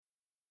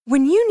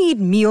When you need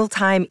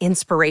mealtime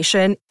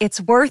inspiration,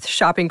 it's worth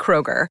shopping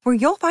Kroger, where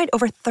you'll find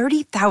over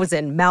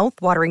 30,000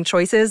 mouth-watering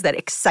choices that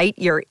excite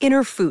your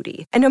inner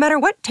foodie. And no matter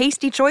what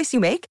tasty choice you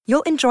make,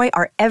 you'll enjoy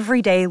our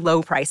everyday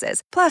low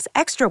prices, plus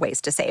extra ways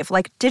to save,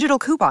 like digital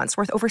coupons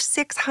worth over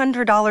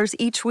 $600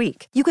 each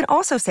week. You can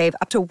also save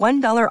up to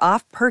 $1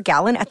 off per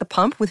gallon at the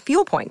pump with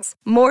fuel points.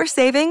 More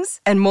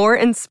savings and more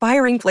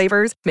inspiring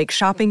flavors make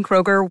shopping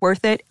Kroger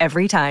worth it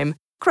every time.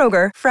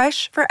 Kroger,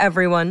 fresh for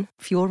everyone.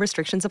 Fuel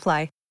restrictions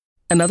apply.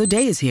 Another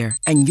day is here,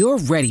 and you're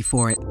ready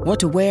for it. What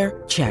to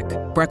wear? Check.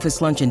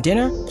 Breakfast, lunch, and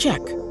dinner? Check.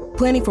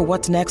 Planning for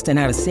what's next and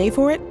how to save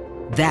for it?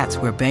 That's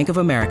where Bank of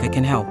America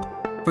can help.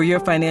 For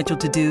your financial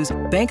to-dos,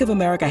 Bank of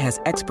America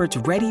has experts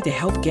ready to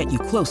help get you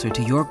closer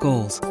to your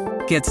goals.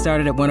 Get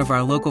started at one of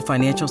our local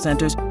financial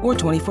centers or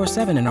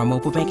 24/7 in our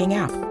mobile banking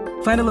app.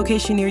 Find a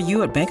location near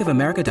you at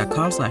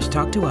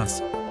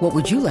bankofamerica.com/talktous. What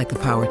would you like the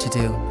power to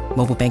do?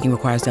 Mobile banking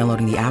requires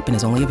downloading the app and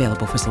is only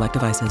available for select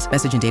devices.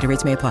 Message and data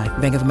rates may apply.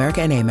 Bank of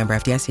America N.A., member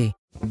FDIC.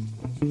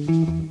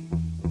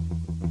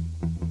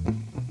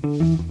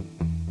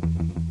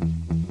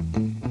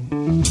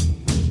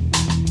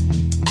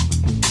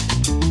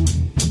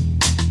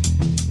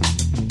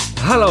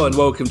 Hello and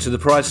welcome to The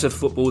Price of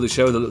Football, the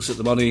show that looks at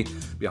the money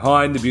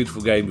behind the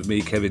beautiful game with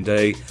me, Kevin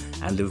Day,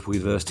 and Liverpool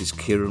University's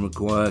Kieran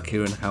Maguire.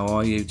 Kieran, how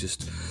are you?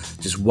 Just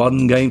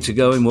one game to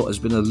go in what has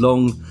been a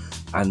long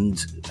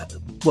and,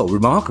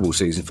 remarkable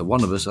season for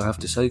one of us, I have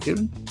to say,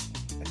 Kieran.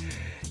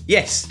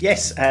 Yes.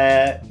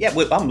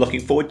 I'm looking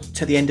forward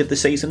to the end of the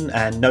season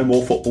and no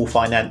more football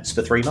finance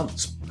for 3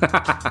 months.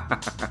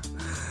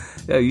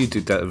 Yeah, you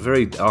did that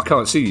I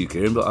can't see you,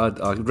 Kieran,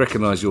 but I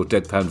recognise your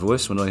deadpan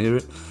voice when I hear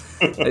it.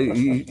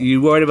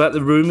 You worried about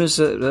the rumours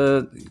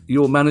that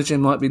your manager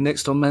might be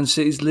next on Man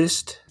City's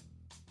list?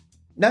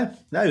 No.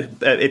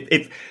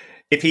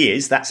 If he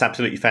is, that's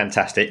absolutely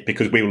fantastic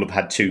because we will have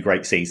had 2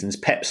 great seasons.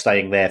 Pep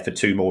staying there for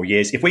 2 more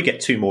years. If we get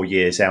 2 more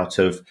years out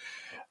of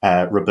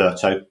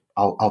Roberto,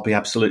 I'll be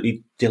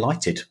absolutely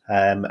delighted.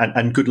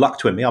 And good luck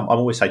to him. I'm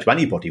always say to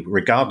anybody,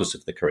 regardless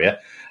of the career,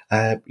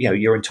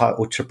 you're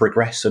entitled to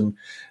progress and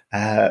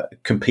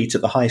compete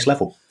at the highest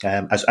level,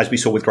 as we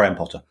saw with Graham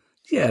Potter.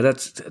 Yeah,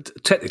 that's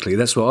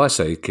what I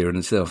say, Kieran,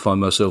 until I find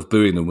myself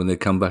booing them when they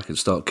come back and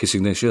start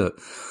kissing their shirt.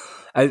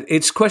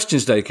 It's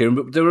questions day, Kieran,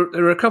 but there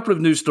are a couple of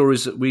news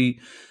stories that we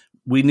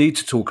need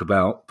to talk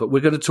about, but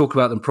we're going to talk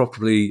about them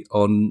properly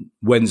on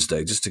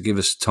Wednesday, just to give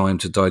us time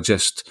to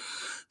digest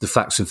the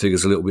facts and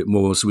figures a little bit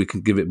more so we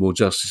can give it more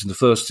justice. And the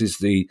first is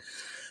the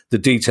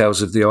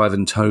details of the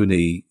Ivan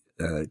Toney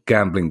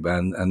gambling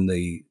ban and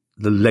the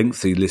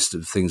lengthy list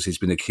of things he's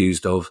been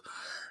accused of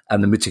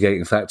and the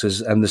mitigating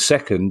factors. And the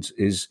second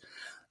is,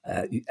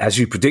 as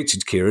you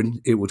predicted, Kieran,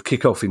 it would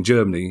kick off in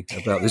Germany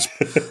about this.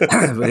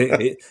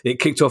 it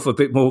kicked off a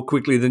bit more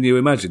quickly than you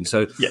imagined.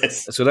 So,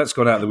 yes. So that's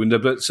gone out the window.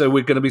 But so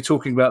we're going to be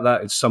talking about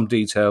that in some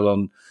detail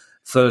on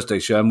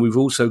Thursday's show. And we've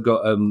also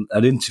got an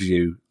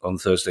interview on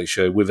Thursday's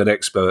show with an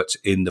expert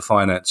in the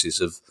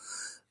finances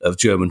of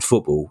German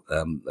football,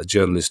 a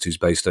journalist who's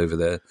based over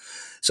there.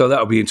 So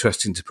that'll be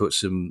interesting to put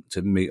some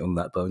meat on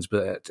that bones.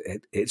 But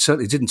it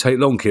certainly didn't take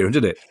long, Kieran,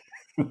 did it?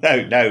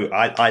 No,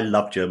 I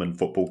love German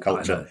football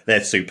culture.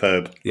 They're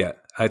superb. Yeah,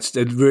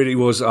 it really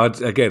was. I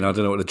don't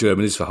know what the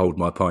German is for hold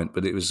my pint,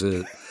 but it was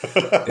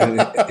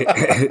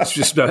it's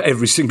just about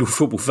every single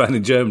football fan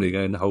in Germany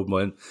going, hold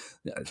my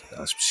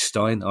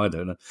Stein, I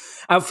don't know.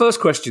 Our first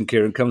question,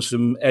 Kieran, comes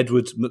from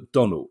Edward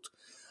McDonald.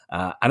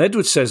 And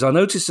Edward says, I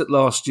noticed that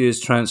last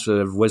year's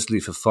transfer of Wesley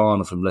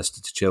Fofana from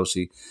Leicester to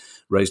Chelsea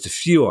raised a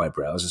few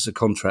eyebrows as the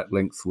contract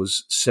length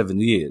was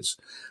 7 years.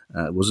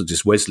 It wasn't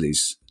just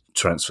Wesley's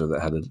transfer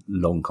that had a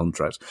long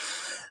contract.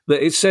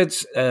 But it said,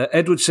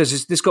 Edward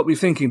says, this got me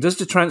thinking, does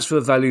the transfer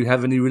value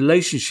have any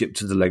relationship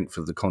to the length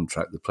of the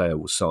contract the player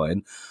will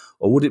sign?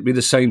 Or would it be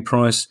the same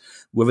price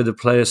whether the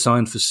player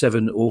signed for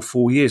 7 or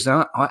 4 years?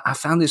 Now, I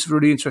found this a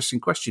really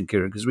interesting question,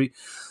 Kieran, because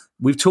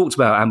we've talked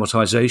about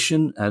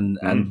amortization and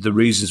the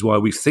reasons why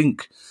we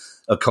think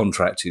a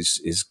contract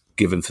is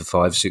given for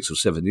 5, 6 or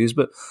 7 years.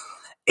 But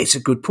it's a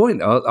good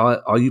point.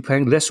 Are you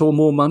paying less or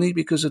more money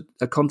because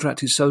a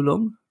contract is so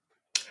long?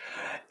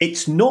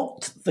 It's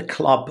not the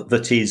club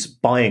that is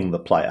buying the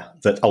player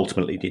that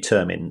ultimately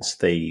determines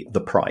the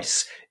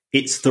price.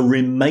 It's the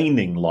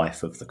remaining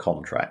life of the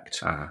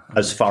contract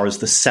as far as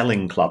the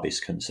selling club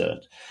is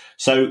concerned.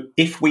 So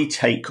if we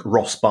take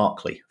Ross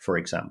Barkley, for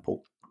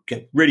example,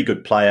 really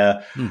good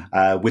player,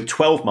 with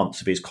 12 months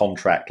of his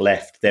contract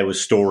left, there were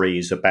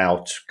stories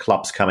about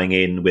clubs coming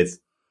in with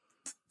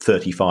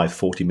 35,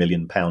 40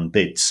 million pound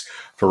bids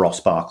for Ross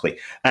Barkley.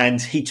 And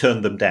he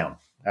turned them down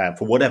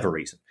for whatever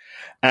reason.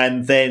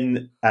 And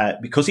then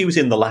because he was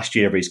in the last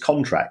year of his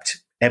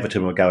contract,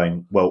 Everton were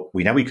going, well,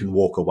 we know we can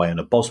walk away on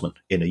a Bosman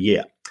in a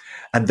year.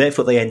 And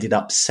therefore they ended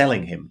up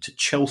selling him to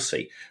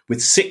Chelsea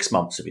with 6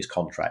 months of his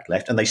contract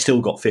left, and they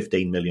still got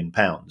 £15 million.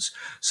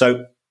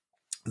 So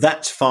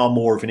that's far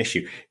more of an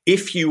issue.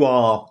 If you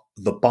are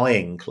the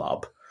buying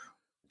club,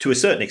 to a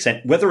certain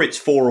extent, whether it's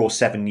 4 or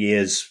 7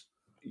 years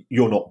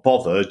you're not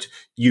bothered.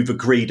 You've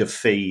agreed a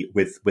fee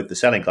with the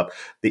selling club.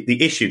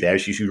 The issue there,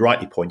 as you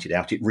rightly pointed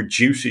out, it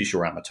reduces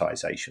your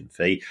amortization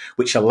fee,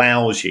 which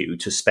allows you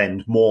to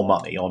spend more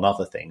money on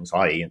other things,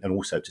 i.e., and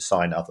also to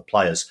sign other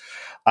players.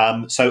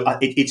 So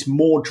it's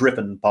more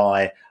driven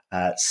by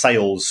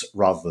sales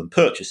rather than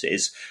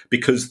purchases,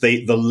 because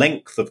the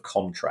length of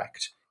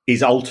contract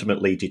is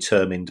ultimately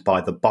determined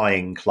by the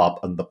buying club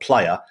and the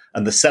player,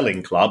 and the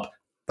selling club,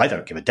 they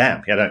don't give a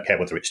damn. I don't care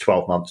whether it's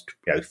 12 months,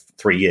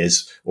 3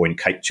 years, or in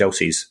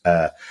Chelsea's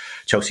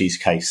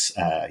case,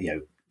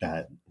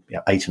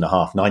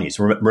 8.5, 9 years.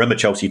 Remember,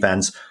 Chelsea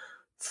fans,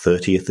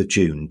 30th of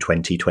June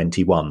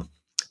 2021.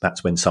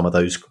 That's when some of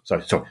those.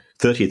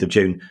 30th of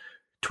June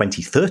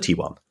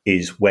 2031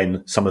 is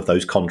when some of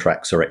those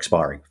contracts are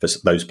expiring for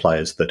those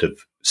players that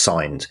have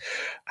signed,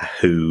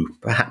 who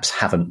perhaps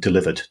haven't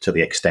delivered to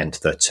the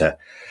extent that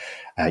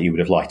you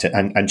would have liked it.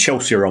 And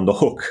Chelsea are on the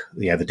hook.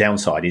 The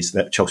downside is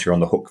that Chelsea are on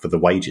the hook for the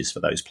wages for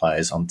those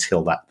players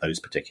until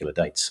those particular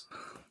dates.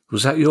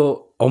 Was that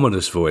your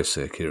ominous voice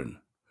there, Kieran?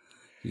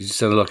 You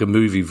sounded like a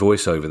movie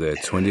voiceover there.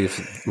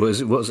 20th. What is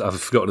it? I've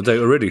forgotten the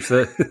date already.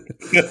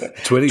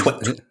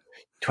 20th.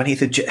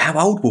 20th of June.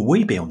 How old will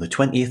we be on the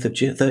 20th of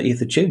June,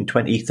 30th of June,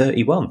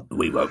 2031?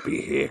 We won't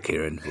be here,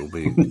 Kieran. We'll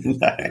be.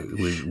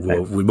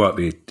 We might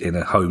be in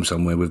a home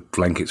somewhere with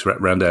blankets wrapped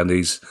around our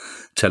knees,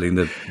 telling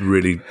the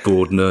really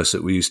bored nurse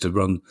that we used to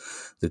run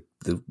the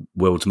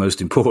world's most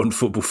important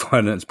football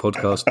finance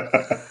podcast.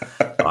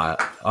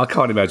 I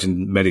can't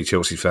imagine many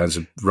Chelsea fans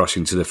are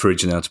rushing to the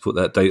fridge now to put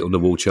that date on the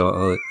wall chart,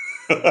 are they?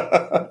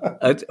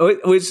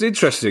 It's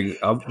interesting.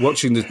 I'm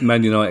watching the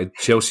Man United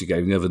Chelsea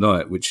game the other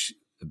night, which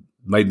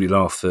made me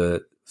laugh for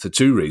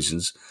two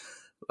reasons.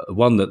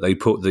 One, that they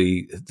put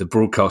the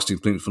broadcasting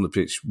link from the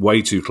pitch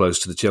way too close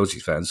to the Chelsea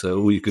fans, so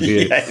all you could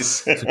hear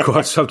for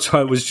quite some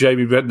time was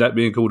Jamie Redknapp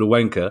being called a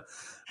wanker.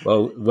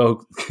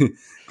 Well,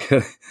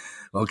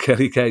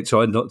 Kelly Kate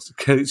tried not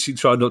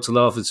to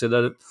laugh and said,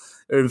 "The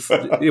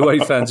away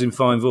fans in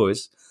fine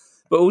voice,"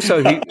 but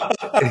also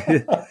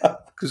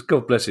because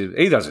God bless him,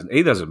 he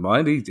doesn't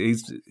mind. He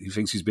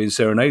thinks he's being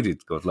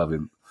serenaded. God love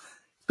him.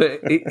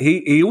 But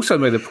he also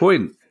made a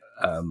point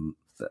at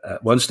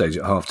one stage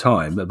at half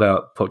time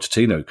about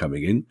Pochettino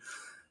coming in,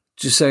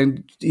 just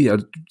saying,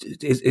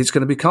 it's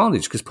going to be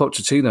carnage because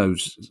Pochettino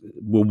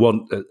will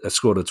want a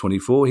squad of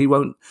 24. He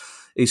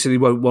said he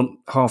won't want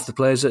half the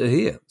players that are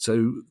here.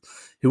 So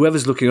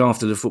whoever's looking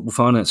after the football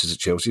finances at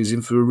Chelsea is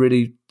in for a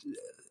really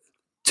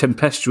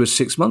tempestuous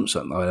 6 months,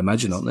 I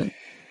imagine, aren't they?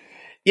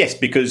 Yes,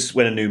 because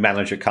when a new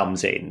manager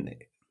comes in,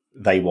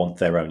 they want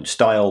their own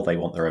style, they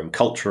want their own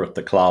culture at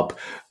the club,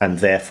 and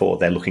therefore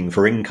they're looking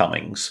for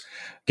incomings.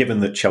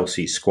 Given that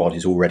Chelsea's squad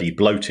is already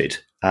bloated,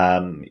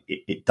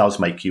 it does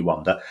make you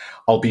wonder.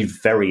 I'll be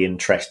very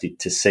interested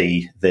to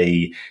see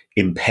the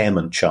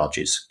impairment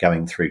charges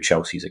going through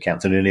Chelsea's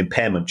accounts. And an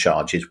impairment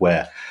charge is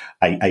where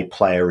a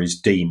player is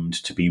deemed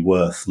to be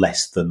worth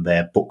less than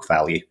their book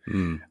value.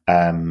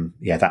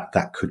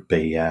 That could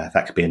be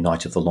a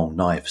night of the long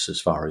knives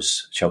as far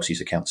as Chelsea's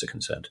accounts are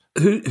concerned.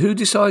 Who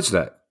decides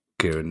that,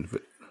 Kieran?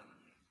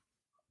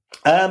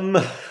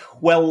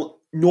 Well,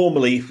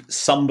 normally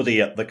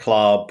somebody at the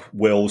club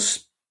will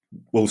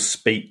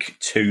speak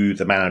to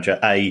the manager.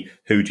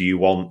 Who do you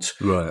want?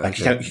 Right,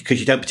 because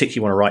you don't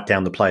particularly want to write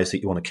down the players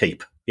that you want to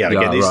keep.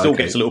 It still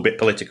gets a little bit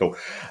political.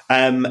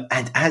 And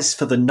as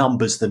for the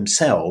numbers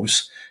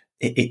themselves,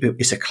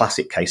 it's a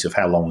classic case of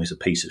how long is a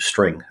piece of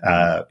string.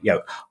 I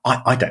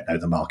don't know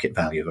the market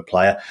value of a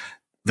player.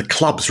 The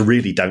clubs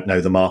really don't know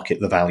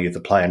the value of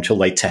the player until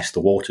they test the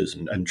waters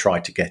and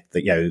try to get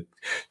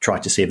try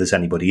to see if there's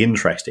anybody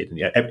interested.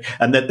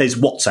 And there's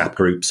WhatsApp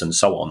groups and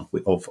so on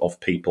of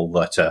people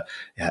that are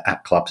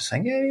at clubs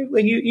saying, "Yeah, are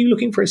you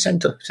looking for a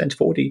centre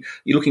forward? Are you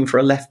looking for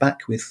a left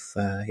back with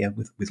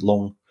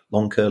long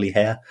curly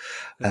hair?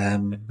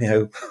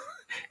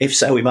 If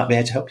so, we might be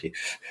able to help you."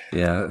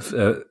 Yeah,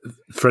 a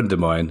friend of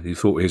mine who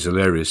thought he was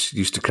hilarious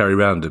used to carry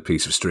around a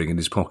piece of string in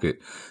his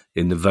pocket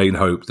in the vain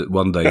hope that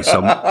one day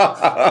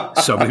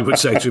somebody would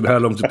say to him, "How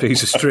long's a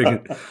piece of string?"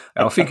 And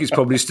I think it's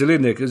probably still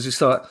in there because it's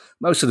like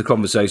most of the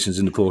conversations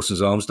in the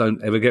Parsons Arms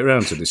don't ever get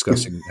around to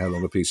discussing how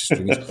long a piece of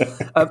string is.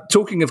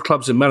 Talking of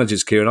clubs and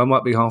managers, Kieran, I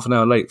might be half an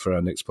hour late for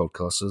our next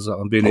podcast. As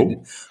I'm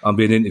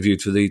being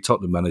interviewed for the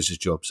Tottenham manager's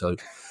job, so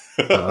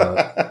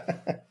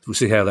we'll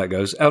see how that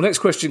goes. Our next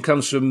question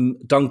comes from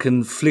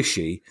Duncan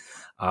Flishy.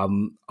 I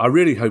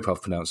really hope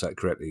I've pronounced that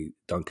correctly,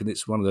 Duncan.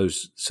 It's one of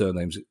those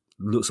surnames that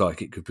looks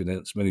like it could be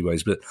pronounced many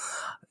ways, but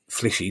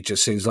Flishy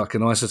just seems like a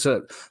nicer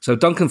term. So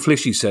Duncan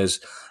Flishy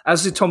says,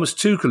 as the Thomas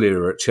Tuchel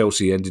era at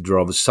Chelsea ended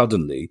rather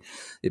suddenly,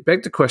 it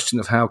begged the question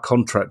of how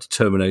contract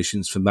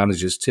terminations for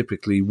managers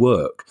typically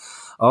work.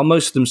 Are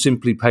most of them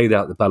simply paid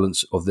out the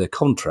balance of their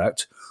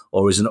contract,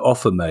 or is an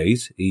offer made,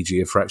 e.g.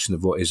 a fraction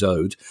of what is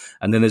owed,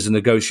 and then there's a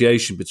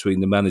negotiation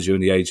between the manager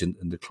and the agent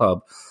and the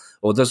club?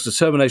 Or does the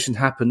termination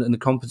happen and the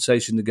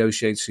compensation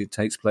negotiation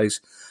takes place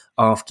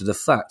after the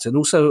fact? And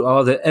also,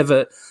 are there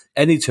ever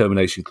any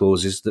termination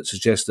clauses that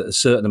suggest that a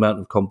certain amount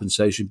of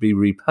compensation be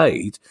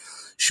repaid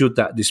should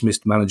that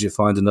dismissed manager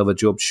find another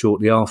job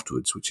shortly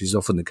afterwards, which is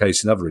often the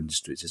case in other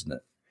industries, isn't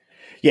it?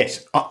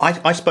 Yes,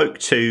 I spoke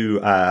to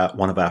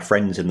one of our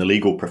friends in the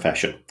legal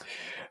profession,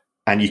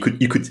 and you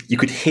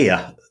could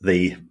hear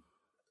the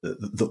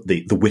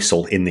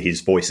whistle in his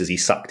voice as he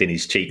sucked in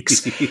his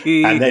cheeks,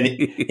 and then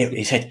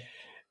he said,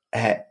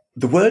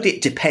 "The word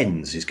 'it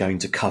depends' is going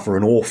to cover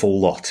an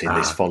awful lot in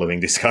this following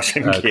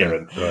discussion, okay,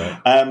 Kieran."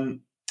 Right.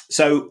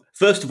 So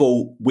first of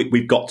all,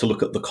 we've got to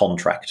look at the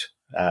contract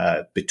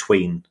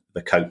between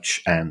the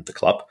coach and the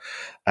club,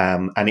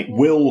 and it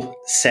will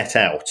set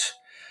out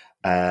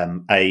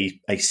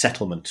a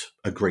settlement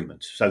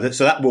agreement. So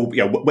that will,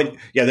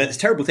 that's a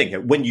terrible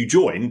thing. When you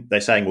join,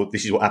 they're saying, well,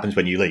 this is what happens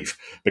when you leave,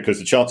 because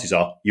the chances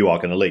are you are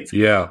going to leave.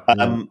 Yeah.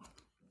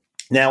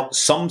 Now,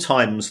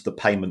 sometimes the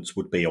payments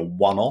would be a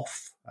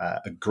one-off,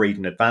 agreed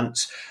in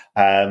advance,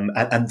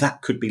 and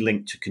that could be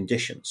linked to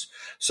conditions.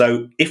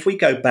 So if we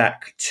go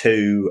back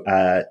to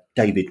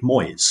David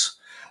Moyes,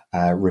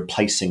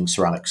 replacing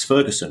Sir Alex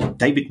Ferguson,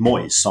 David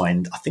Moyes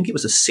signed, I think it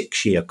was a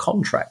 6-year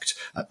contract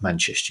at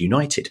Manchester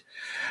United.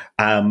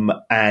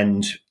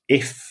 And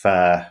if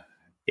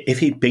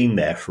he'd been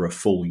there for a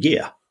full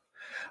year,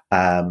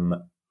 then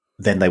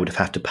they would have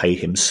had to pay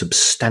him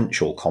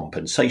substantial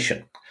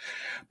compensation.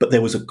 But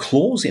there was a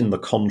clause in the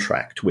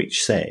contract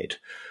which said,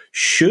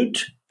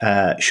 should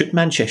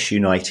Manchester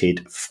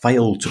United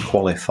fail to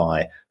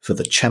qualify for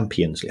the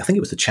Champions League, I think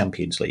it was the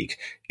Champions League,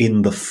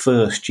 in the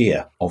first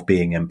year of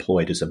being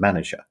employed as a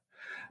manager,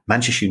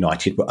 Manchester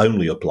United were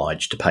only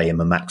obliged to pay him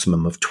a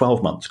maximum of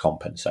 12 months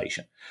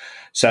compensation.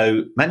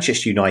 So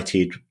Manchester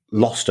United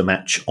lost a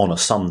match on a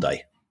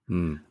Sunday,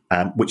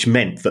 which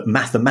meant that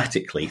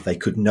mathematically they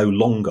could no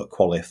longer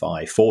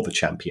qualify for the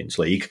Champions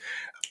League.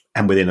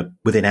 And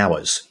within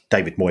hours,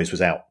 David Moyes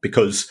was out,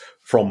 because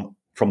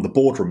from the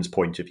boardroom's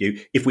point of view,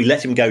 if we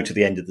let him go to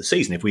the end of the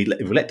season, if we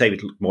let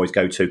David Moyes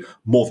go to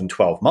more than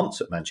 12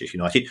 months at Manchester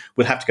United,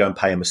 we'll have to go and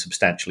pay him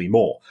substantially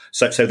more.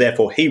 So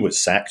therefore, he was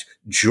sacked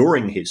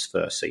during his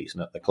first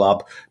season at the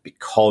club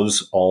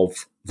because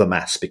of the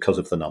maths, because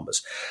of the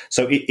numbers.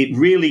 So it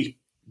really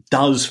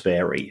does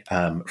vary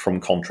from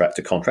contract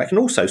to contract, and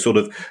also sort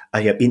of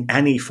in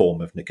any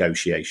form of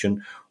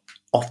negotiation,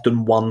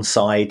 often one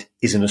side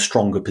is in a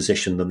stronger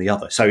position than the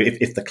other. So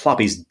if the club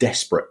is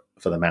desperate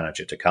for the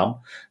manager to come,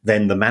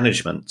 then the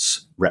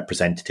management's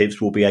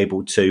representatives will be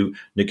able to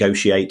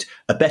negotiate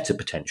a better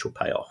potential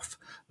payoff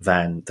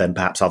than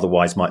perhaps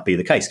otherwise might be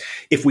the case.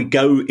 If we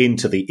go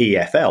into the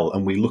EFL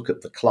and we look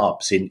at the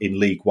clubs in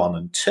League 1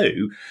 and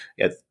 2,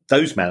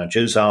 those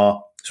managers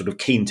are sort of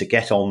keen to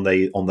get on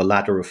the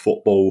ladder of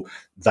football.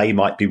 They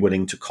might be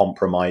willing to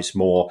compromise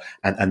more,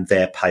 and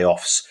their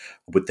payoffs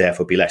would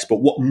therefore be less. But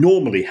what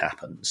normally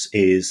happens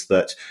is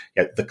that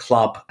the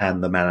club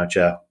and the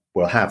manager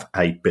will have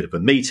a bit of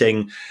a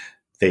meeting.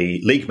 The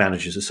League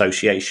Managers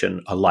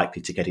Association are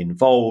likely to get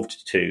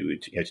involved to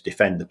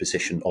defend the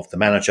position of the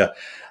manager,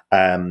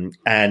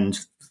 and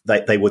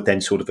they would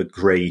then sort of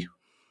agree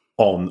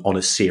on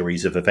a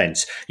series of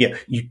events.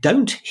 You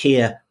don't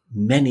hear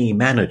many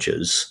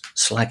managers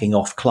slagging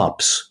off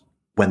clubs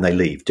when they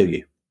leave, do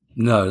you?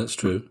 No, that's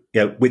true.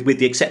 With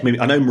the exception,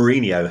 I know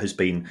Mourinho has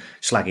been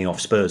slagging off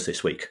Spurs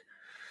this week,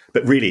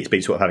 but really it's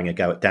been sort of having a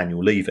go at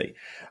Daniel Levy.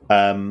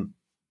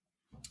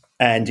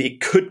 And it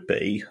could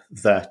be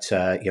that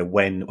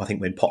when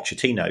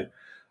Pochettino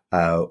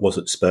was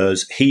at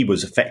Spurs, he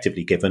was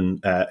effectively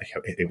given,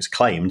 it was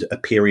claimed, a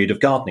period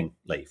of gardening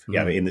leave.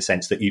 In the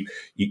sense that you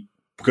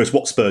because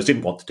what Spurs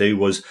didn't want to do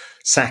was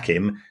sack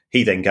him.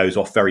 He then goes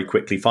off very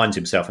quickly, finds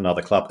himself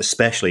another club,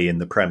 especially in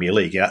the Premier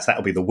League.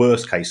 That'll be the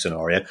worst case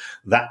scenario.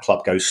 That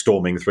club goes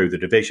storming through the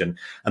division,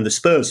 and the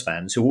Spurs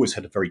fans, who always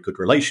had a very good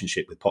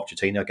relationship with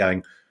Pochettino,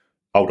 going,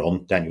 hold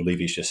on, Daniel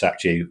Levy's just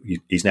sacked you.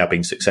 He's now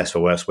been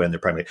successful elsewhere in the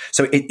Premier League.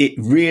 So it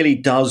really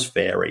does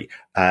vary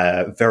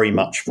very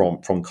much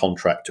from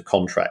contract to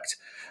contract.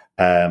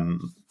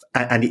 And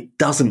it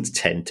doesn't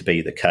tend to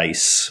be the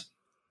case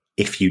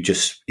if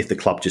the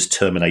club just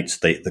terminates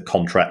the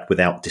contract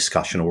without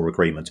discussion or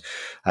agreement.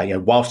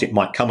 Whilst it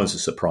might come as a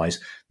surprise,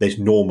 there's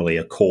normally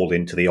a call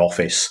into the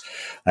office,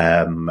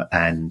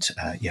 and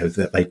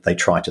they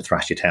try to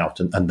thrash it out,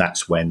 and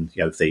that's when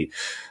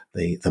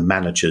the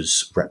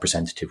manager's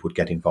representative would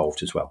get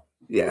involved as well.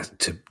 Yeah,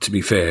 to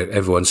be fair,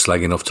 everyone's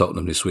slagging off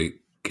Tottenham this week,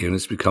 Kieran.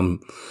 It's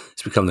become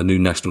the new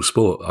national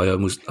sport. I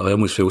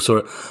almost feel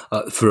sorry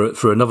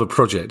for another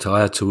project. I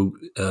had to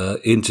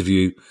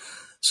interview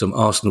some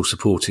Arsenal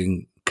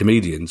supporting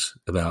comedians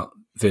about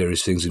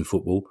various things in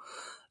football,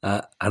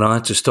 and I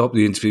had to stop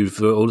the interview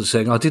for all the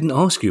saying, "I didn't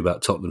ask you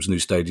about Tottenham's new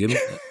stadium."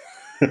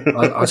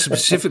 I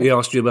specifically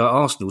asked you about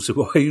Arsenal, so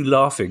why are you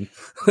laughing?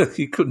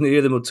 You couldn't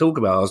hear them talk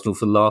about Arsenal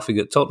for laughing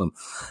at Tottenham.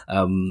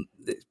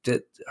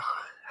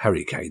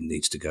 Harry Kane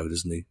needs to go,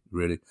 doesn't he?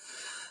 Really?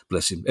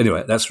 Bless him.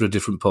 Anyway, that's for a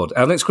different pod.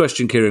 Our next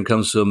question, Kieran,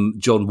 comes from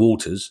John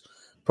Walters.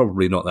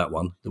 Probably not that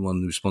one, the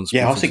one responsible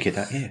Yeah, I was for thinking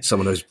that, yeah. some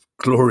of those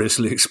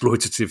gloriously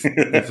exploitative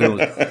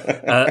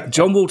films.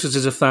 John Walters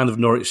is a fan of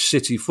Norwich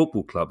City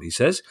Football Club, he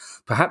says,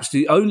 perhaps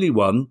the only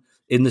one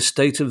in the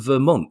state of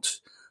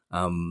Vermont.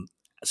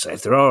 So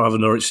if there are other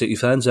Norwich City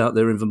fans out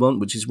there in Vermont,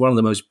 which is one of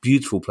the most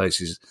beautiful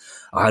places,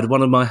 I had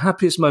one of my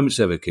happiest moments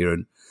ever,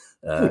 Kieran,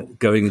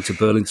 going into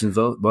Burlington.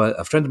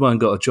 A friend of mine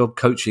got a job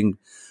coaching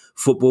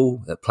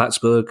football at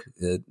Plattsburgh,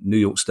 New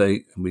York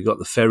State, and we got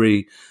the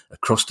ferry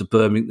across to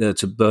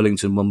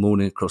Burlington one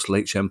morning across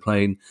Lake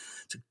Champlain.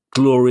 It's a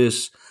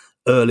glorious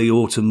early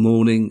autumn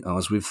morning. I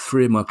was with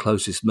three of my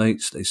closest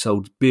mates. They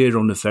sold beer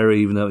on the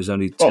ferry, even though it was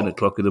only 10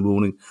 o'clock in the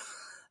morning.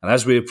 And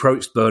as we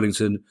approached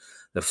Burlington,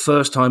 the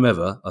first time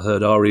ever I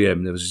heard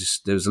REM, there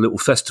was a little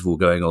festival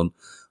going on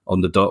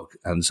the dock,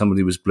 and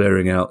somebody was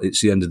blaring out "It's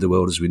the End of the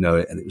World as We Know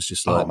It," and it was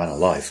just like, oh man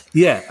alive.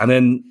 Yeah. And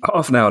then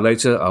half an hour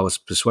later, I was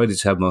persuaded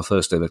to have my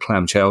first ever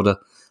clam chowder,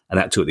 and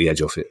that took the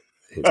edge off it.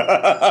 Is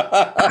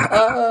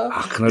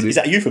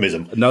that a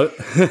euphemism? No,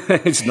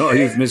 it's not a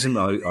euphemism.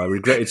 I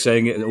regretted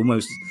saying it.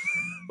 Almost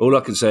all I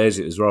can say is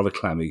it was rather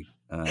clammy.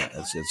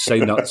 Say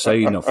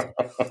nothing.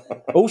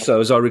 Also,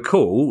 as I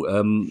recall,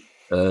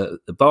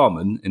 the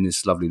barman in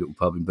this lovely little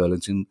pub in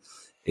Burlington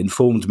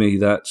informed me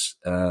that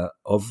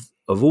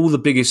of all the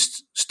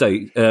biggest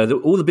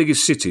all the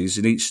biggest cities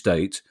in each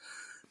state,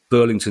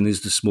 Burlington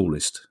is the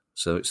smallest.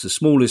 So it's the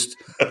smallest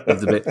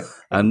of the bit.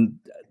 And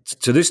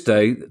to this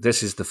day,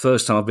 this is the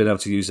first time I've been able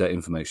to use that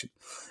information.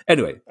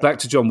 Anyway, back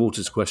to John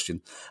Walters'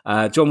 question.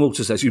 John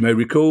Walters, as you may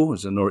recall,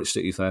 is a Norwich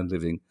City fan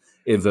living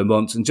in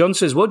Vermont. And John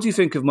says, what do you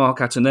think of Mark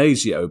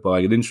Atanasio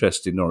buying an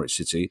interest in Norwich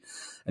City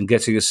and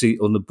getting a seat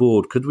on the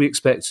board? Could we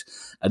expect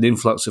an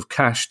influx of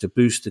cash to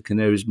boost the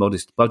Canaries'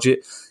 modest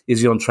budget?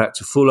 Is he on track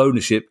to full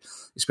ownership,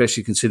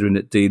 especially considering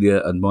that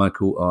Delia and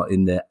Michael are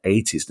in their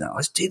 80s now?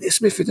 Is Delia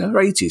Smith in her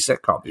 80s?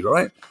 That can't be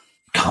right.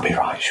 Can't be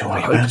right, surely. I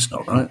hope it's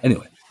not right.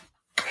 Anyway.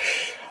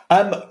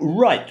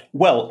 Right.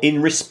 Well,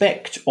 in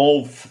respect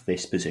of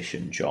this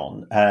position,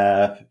 John,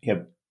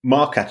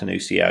 Mark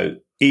Atanasio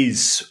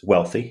is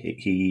wealthy.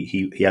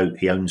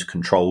 He owns,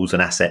 controls an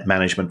asset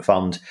management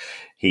fund.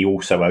 He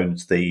also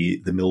owns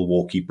the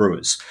Milwaukee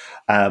Brewers.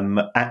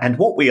 And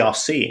what we are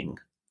seeing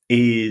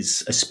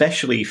is,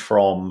 especially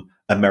from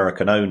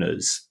American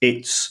owners,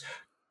 it's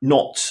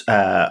not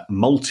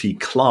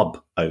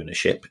multi-club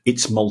ownership;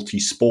 it's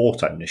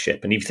multi-sport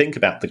ownership. And if you think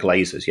about the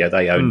Glazers,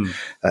 they own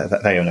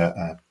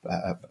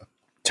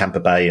Tampa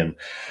Bay and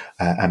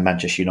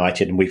Manchester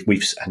United, and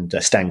we've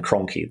Stan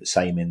Kroenke the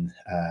same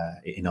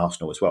in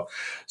Arsenal as well.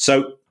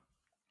 So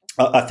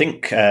I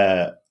think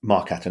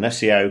Mark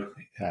Atanasio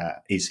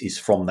is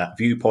from that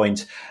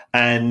viewpoint,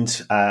 and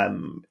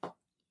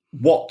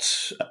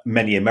what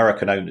many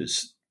American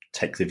owners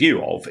take the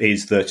view of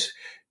is that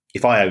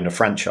if I own a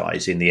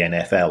franchise in the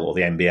NFL or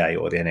the NBA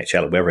or the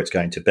NHL or wherever it's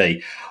going to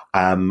be,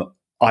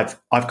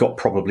 I've got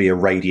probably a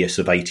radius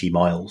of 80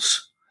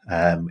 miles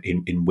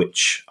in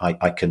which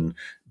I can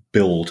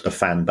build a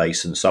fan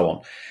base and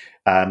so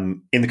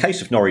on. In the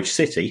case of Norwich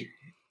City,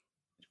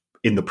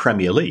 in the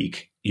Premier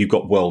League, you've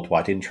got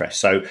worldwide interest.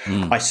 So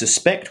I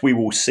suspect we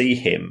will see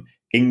him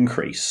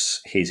increase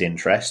his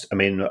interest. I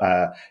mean,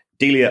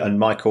 Delia and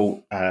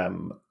Michael,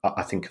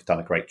 I think, have done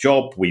a great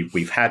job.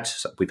 We've had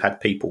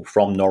people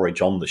from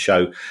Norwich on the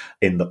show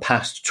in the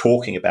past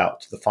talking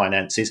about the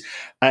finances,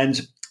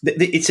 and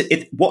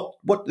what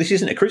this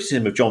isn't a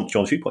criticism of John's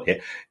viewpoint here.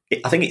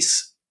 I think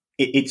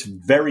it's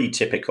very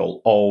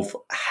typical of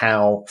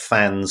how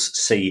fans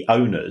see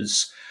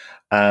owners,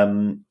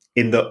 in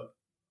that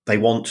they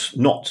want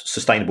not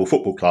sustainable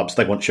football clubs,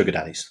 they want sugar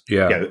daddies.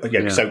 Yeah.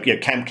 So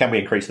can we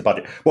increase the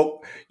budget?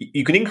 Well,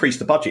 you can increase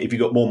the budget if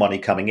you've got more money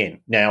coming in.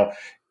 Now,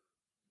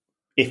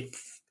 if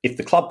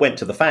the club went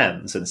to the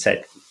fans and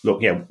said,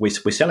 look,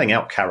 we're selling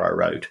out Carrow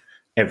Road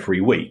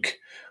every week.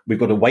 We've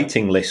got a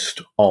waiting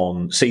list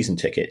on season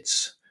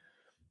tickets.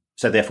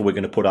 So therefore we're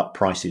going to put up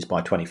prices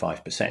by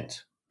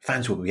 25%.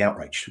 Fans will be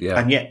outraged. Yeah.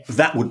 And yet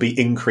that would be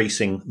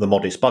increasing the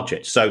modest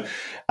budget. So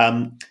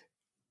I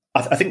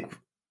think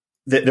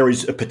that there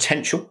is a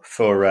potential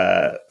for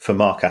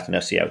Mark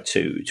Atanasio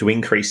to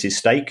increase his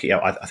stake.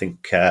 I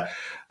think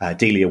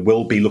Delia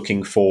will be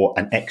looking for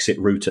an exit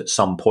route at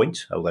some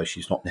point, although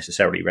she's not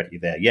necessarily ready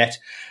there yet.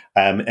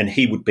 And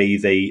he would be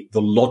the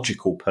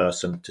logical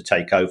person to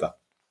take over.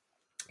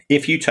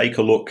 If you take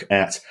a look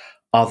at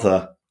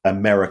other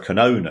American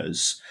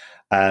owners,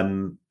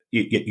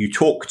 you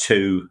talk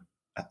to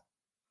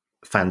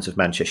fans of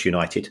Manchester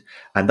United,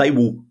 and they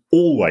will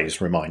always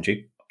remind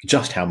you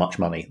just how much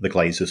money the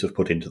Glazers have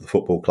put into the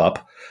football club,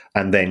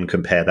 and then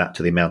compare that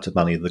to the amount of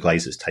money the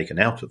Glazers taken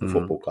out of the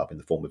football club in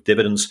the form of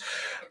dividends.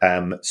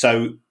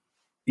 So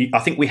I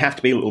think we have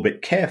to be a little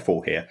bit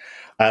careful here.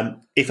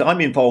 If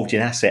I'm involved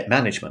in asset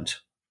management,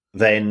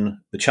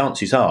 then the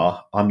chances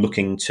are I'm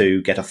looking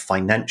to get a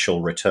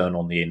financial return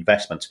on the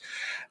investment.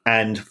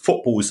 And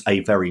football's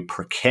a very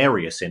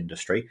precarious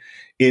industry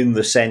in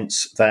the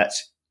sense that,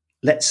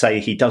 let's say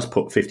he does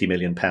put £50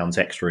 million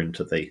extra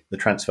into the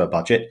transfer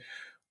budget.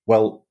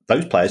 Well,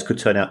 those players could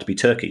turn out to be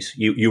turkeys.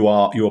 You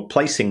are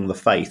placing the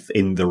faith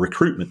in the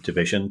recruitment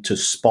division to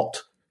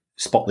spot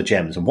the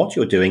gems. And what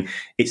you're doing,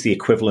 it's the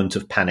equivalent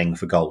of panning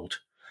for gold.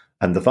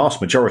 And the vast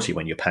majority,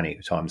 when you're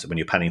panning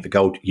for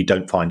gold, you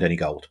don't find any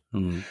gold.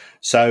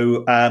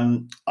 So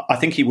I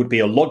think he would be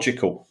a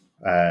logical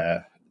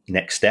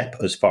next step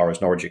as far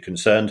as Norwich are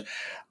concerned.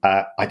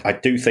 I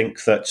do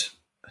think that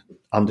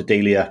under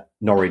Delia,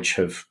 Norwich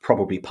have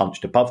probably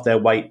punched above their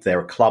weight. They're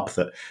a club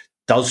that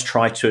does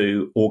try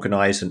to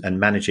organise and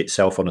manage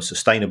itself on a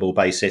sustainable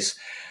basis.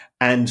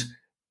 And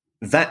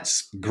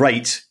that's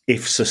great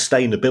if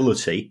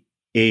sustainability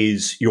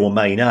is your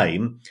main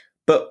aim.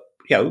 But,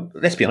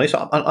 let's be honest,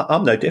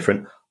 I'm no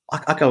different.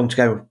 I go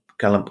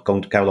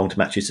along to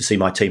matches to see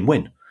my team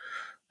win.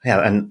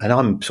 And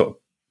I'm sort of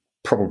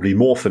probably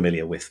more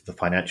familiar with the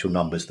financial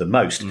numbers than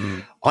most.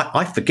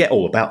 I forget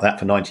all about that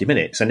for 90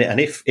 minutes. And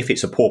if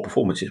it's a poor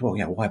performance, it's, why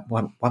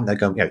am they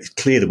going? It's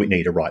clear that we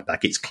need a right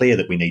back. It's clear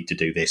that we need to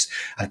do this.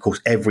 And of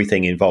course,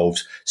 everything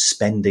involves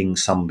spending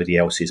somebody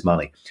else's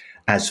money.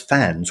 As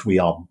fans, we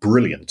are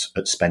brilliant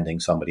at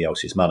spending somebody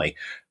else's money,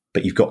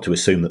 but you've got to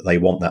assume that they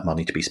want that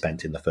money to be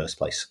spent in the first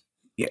place.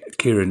 Yeah,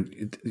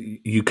 Kieran,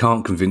 you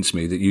can't convince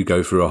me that you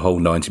go through a whole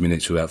 90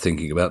 minutes without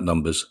thinking about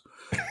numbers.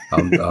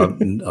 I'm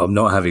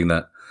not having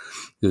that.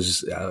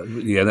 Because,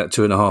 that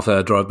 2.5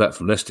 hour drive back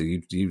from Leicester,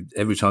 you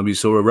every time you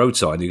saw a road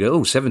sign, you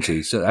go,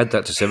 70, so add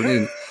that to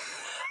 70.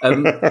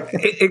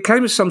 It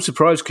came as some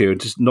surprise, Kieran,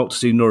 not to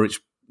see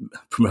Norwich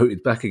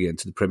promoted back again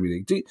to the Premier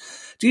League. Do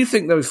you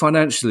think, though,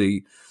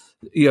 financially,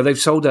 they've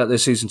sold out their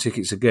season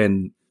tickets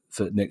again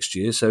for next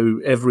year,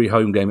 so every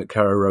home game at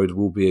Carrow Road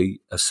will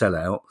be a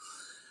sellout.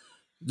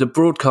 The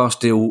broadcast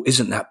deal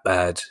isn't that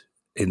bad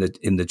in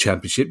the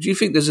Championship. Do you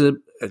think there's a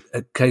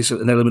case of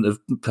an element of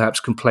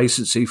perhaps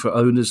complacency for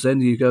owners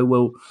then? You go,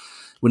 well,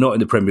 we're not in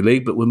the Premier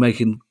League, but we're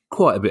making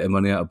quite a bit of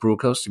money out of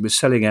broadcasting. We're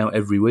selling out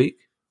every week.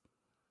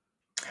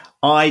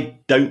 I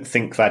don't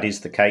think that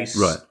is the case.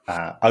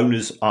 Right.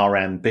 Owners are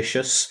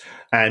ambitious,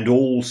 and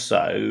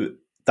also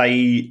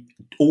they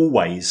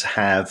always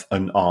have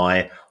an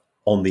eye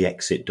on the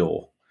exit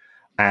door.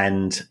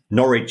 And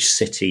Norwich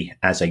City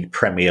as a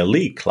Premier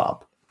League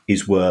club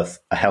is worth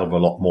a hell of a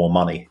lot more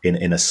money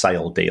in a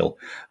sale deal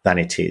than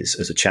it is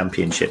as a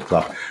Championship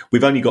club.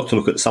 We've only got to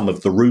look at some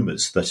of the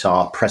rumours that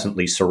are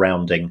presently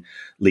surrounding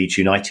Leeds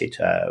United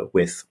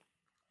with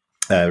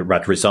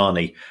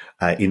Radrizzani,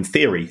 in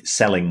theory,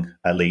 selling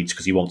Leeds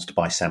because he wants to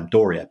buy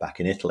Sampdoria back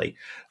in Italy.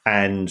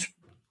 And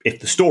if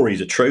the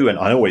stories are true, and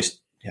I always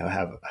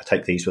I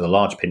take these with a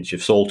large pinch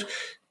of salt,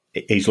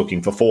 he's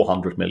looking for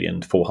 400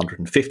 million,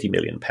 450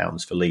 million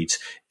pounds for Leeds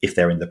if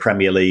they're in the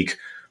Premier League,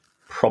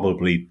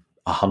 probably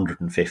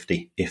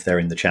 150 if they're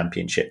in the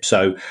Championship.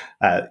 So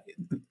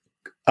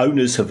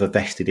owners have a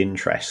vested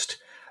interest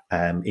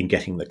in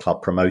getting the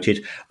club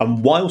promoted.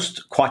 And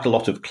whilst quite a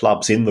lot of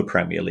clubs in the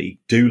Premier League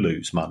do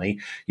lose money,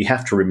 you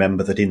have to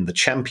remember that in the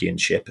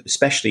Championship,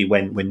 especially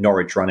when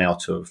Norwich run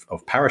out of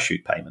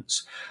parachute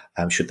payments,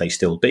 should they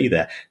still be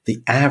there,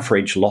 the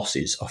average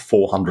losses are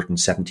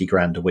 470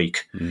 grand a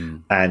week.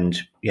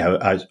 And,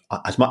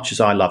 as much as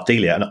I love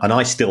Delia, and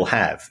I still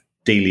have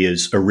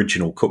Delia's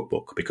original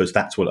cookbook, because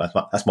that's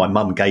my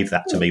mum gave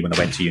that to me when I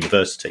went to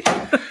university.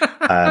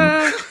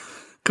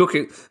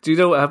 Cooking. Do you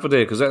know what happened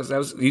here? Because that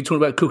was you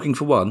talking about cooking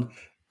for one?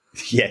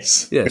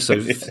 Yes. Yeah.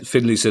 So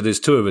Finley said there's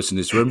two of us in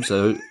this room,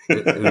 so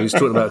he's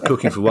talking about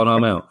cooking for one.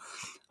 I'm out.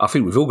 I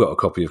think we've all got a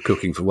copy of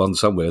Cooking for One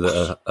somewhere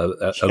that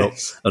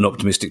an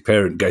optimistic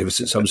parent gave us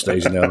at some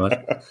stage in our life.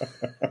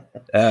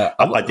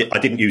 I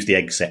didn't use the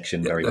egg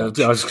section very much.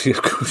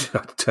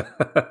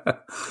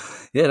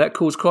 Yeah, that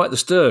caused quite the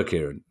stir,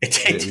 Kieran. It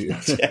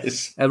did,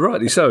 yes. And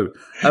rightly so.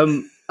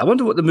 I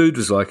wonder what the mood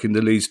was like in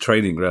the Leeds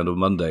training ground on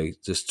Monday,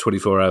 just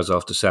 24 hours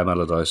after Sam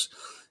Allardyce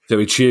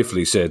very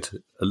cheerfully said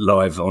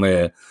live on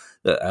air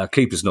that our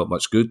keeper's not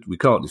much good, we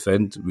can't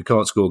defend, we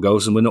can't score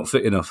goals, and we're not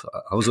fit enough.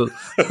 I was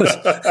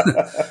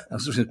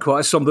in quite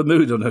a sombre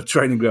mood on a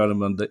training ground on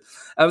Monday.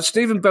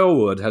 Stephen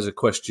Bellwood has a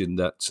question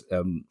that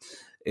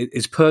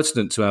is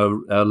pertinent to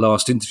our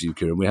last interview,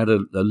 Kieran. We had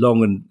a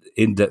long and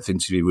in-depth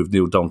interview with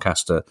Neil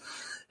Doncaster,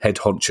 head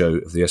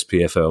honcho of the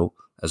SPFL,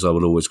 as I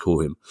will always call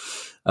him.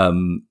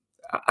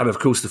 And of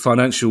course, the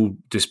financial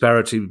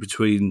disparity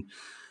between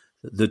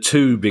the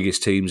two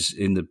biggest teams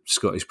in the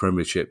Scottish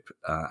Premiership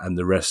and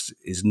the rest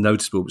is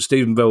noticeable. But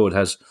Stephen Bellwood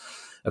has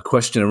a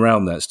question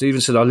around that. Stephen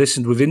said, I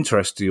listened with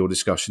interest to your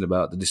discussion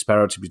about the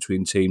disparity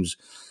between teams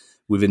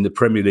within the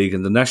Premier League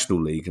and the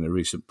National League in a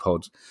recent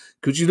pod.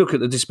 Could you look at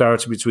the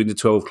disparity between the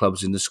 12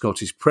 clubs in the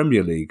Scottish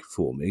Premier League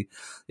for me?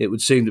 It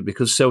would seem that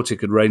because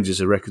Celtic and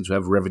Rangers are reckoned to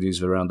have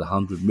revenues of around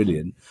 100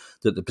 million,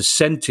 that the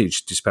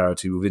percentage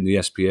disparity within the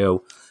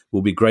SPL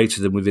will be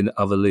greater than within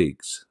other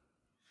leagues.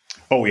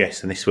 Oh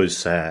yes, and this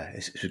was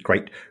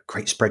great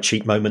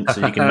spreadsheet moments,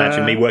 as you can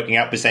imagine. Me working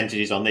out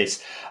percentages on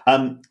this.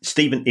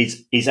 Stephen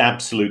is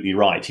absolutely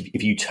right.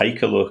 If you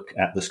take a look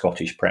at the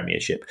Scottish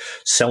Premiership,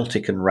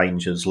 Celtic and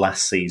Rangers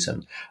last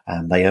season,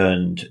 they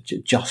earned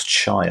just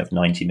shy of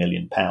 £90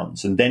 million.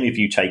 And then if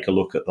you take a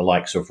look at the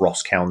likes of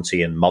Ross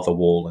County and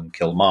Motherwell and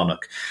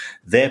Kilmarnock,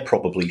 they're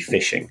probably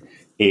fishing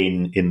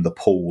in the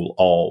pool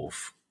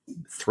of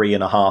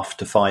 £3.5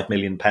 to £5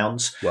 million.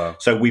 Wow!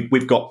 So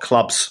we've got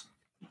clubs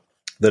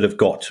that have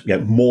got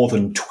more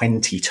than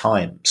 20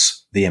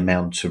 times the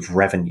amount of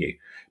revenue,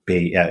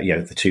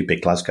 the two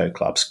big Glasgow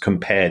clubs,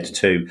 compared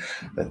to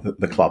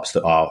the clubs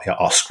that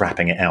are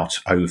scrapping it out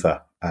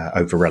over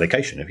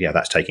relegation.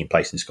 That's taking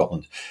place in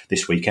Scotland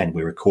this weekend.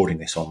 We're recording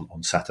this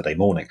on Saturday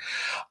morning.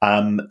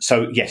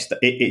 So yes,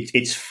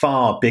 it's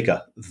far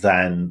bigger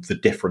than the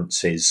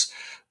differences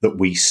that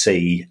we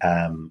see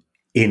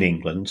in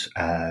England.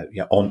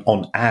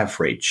 On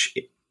average,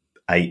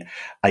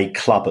 a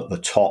club at the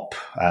top,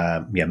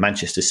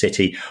 Manchester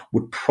City,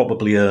 would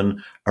probably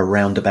earn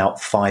around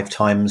about 5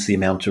 times the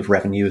amount of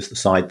revenue as the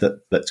side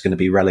that's going to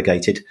be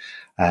relegated,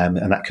 and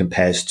that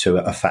compares to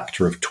a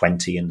factor of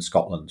 20 in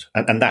Scotland.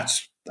 And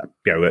that's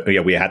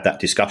we had that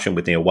discussion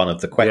with Neil. One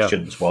of the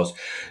questions was,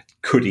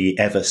 could he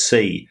ever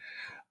see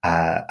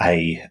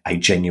a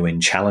genuine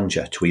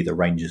challenger to either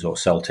Rangers or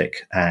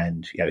Celtic?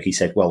 And he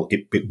said, well,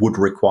 it would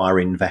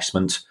require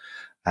investment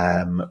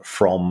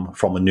from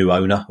a new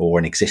owner or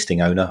an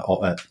existing owner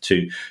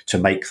to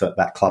make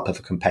that club have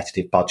a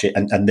competitive budget,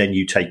 and then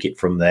you take it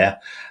from there.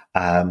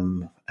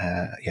 And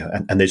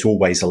there's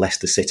always a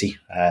Leicester City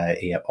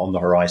on the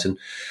horizon,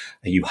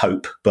 you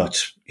hope,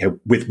 but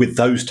with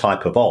those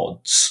type of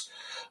odds,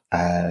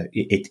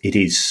 it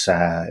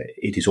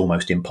is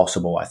almost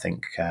impossible, I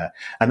think,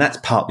 and that's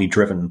partly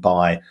driven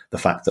by the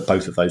fact that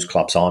both of those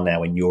clubs are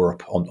now in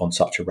Europe on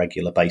such a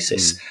regular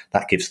basis.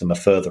 That gives them a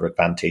further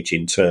advantage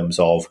in terms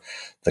of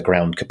the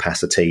ground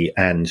capacity,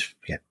 and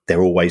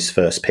they're always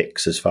first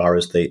picks as far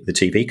as the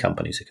TV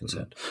companies are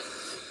concerned.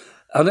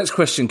 Our next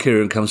question,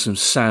 Kieran, comes from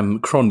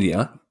Sam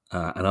Cronje.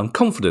 And I'm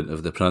confident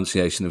of the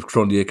pronunciation of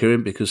Cronje,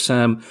 Kieran, because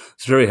Sam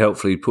has very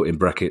helpfully put in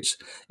brackets,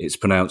 it's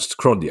pronounced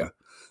Cronje,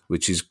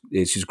 which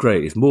is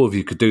great. If more of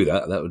you could do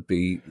that,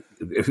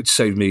 it would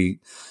save me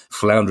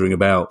floundering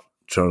about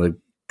trying to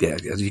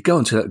get. You go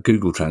onto that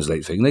Google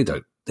Translate thing,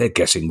 they're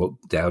guessing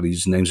how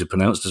these names are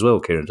pronounced as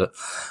well, Kieran.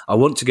 I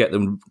want to get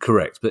them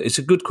correct, but it's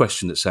a good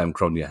question that Sam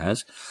Cronje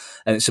has,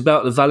 and it's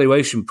about the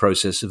valuation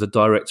process of a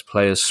direct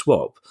player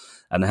swap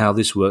and how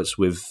this works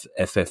with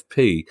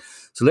FFP.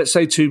 So let's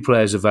say 2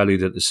 players are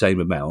valued at the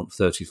same amount,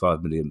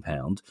 £35 million.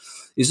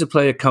 Is the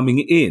player coming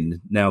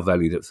in now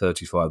valued at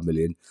 £35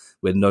 million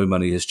when no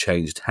money has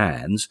changed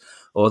hands,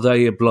 or are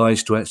they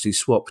obliged to actually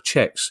swap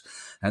checks?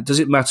 And does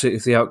it matter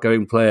if the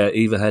outgoing player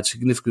either had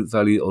significant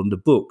value on the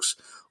books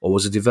or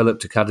was a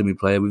developed academy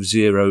player with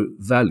zero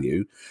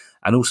value?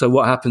 And also,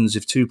 what happens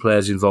if 2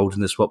 players involved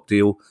in the swap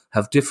deal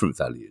have different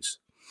values?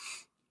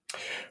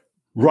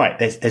 Right,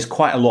 there's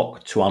quite a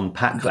lot to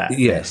unpack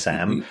there,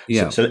 Sam.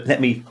 Yeah. So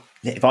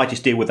if I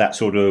just deal with that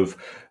sort of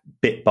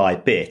bit by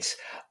bit,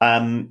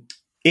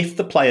 if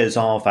the players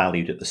are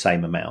valued at the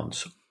same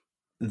amount,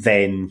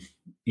 then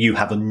you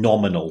have a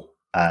nominal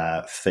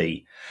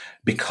fee,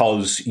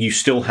 because you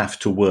still have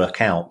to work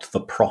out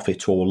the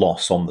profit or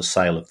loss on the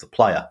sale of the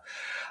player.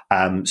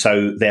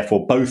 So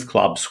therefore, both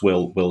clubs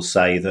will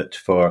say that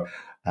for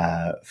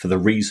the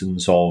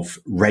reasons of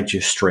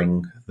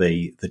registering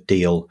the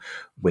deal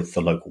with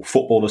the local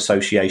football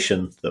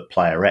association, that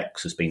player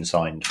X has been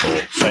signed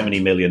for so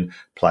many million,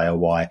 player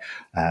Y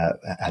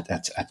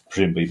at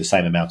presumably the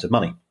same amount of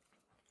money.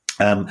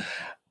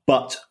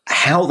 But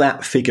how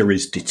that figure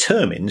is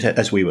determined,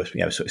 as we were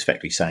sort of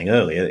effectively saying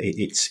earlier,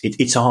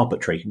 it's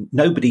arbitrary.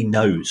 Nobody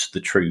knows the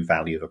true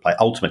value of a player.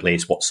 Ultimately,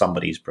 it's what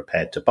somebody's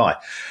prepared to buy,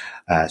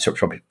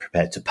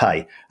 prepared to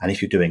pay. And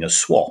if you're doing a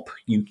swap,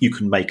 you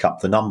can make up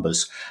the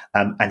numbers.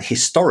 And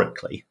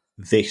historically,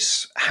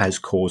 this has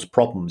caused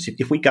problems.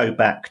 If we go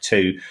back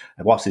to,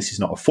 whilst this is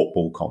not a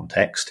football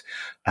context,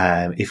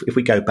 if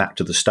we go back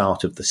to the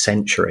start of the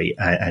century,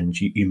 and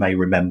you may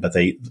remember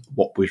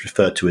what was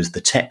referred to as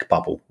the tech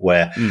bubble,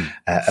 where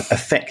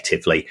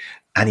effectively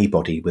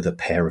anybody with a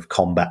pair of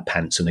combat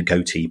pants and a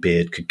goatee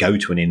beard could go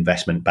to an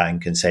investment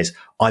bank and says,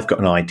 I've got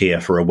an idea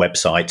for a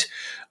website,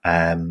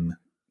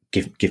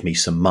 give me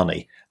some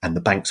money. And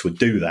the banks would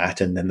do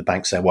that, and then the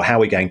banks say, well, how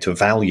are we going to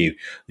value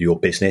your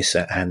business?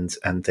 And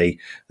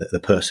the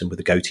person with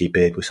the goatee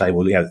beard would say,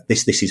 well,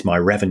 this is my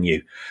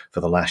revenue for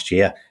the last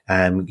year,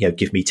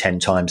 give me 10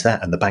 times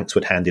that, and the banks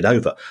would hand it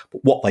over.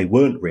 But what they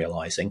weren't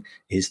realizing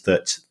is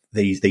that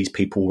these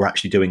people were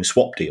actually doing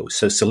swap deals.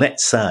 So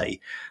let's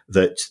say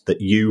that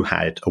you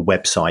had a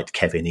website,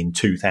 Kevin, in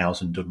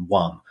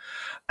 2001,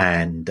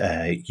 and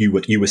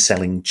you were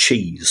selling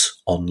cheese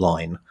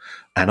online.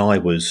 And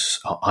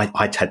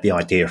I'd had the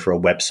idea for a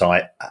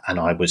website, and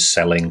I was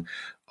selling,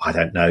 I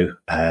don't know,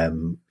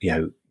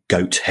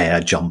 goat hair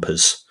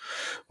jumpers.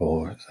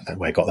 or I don't know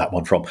where I got that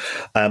one from.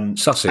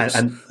 Sussex.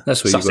 And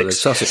that's where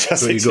Sussex.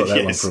 That's where you got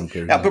that one from,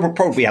 Kieran.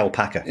 Probably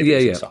alpaca.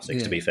 In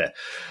Sussex, to be fair.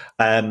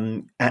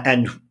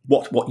 And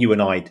what you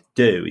and I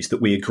do is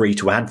that we agree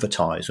to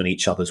advertise on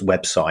each other's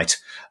website,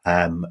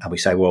 and we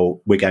say,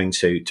 well, we're going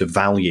to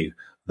value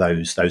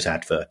those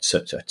adverts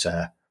at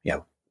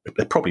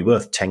they're probably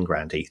worth 10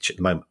 grand each at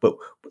the moment, but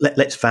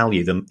let's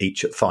value them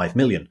each at 5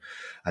 million.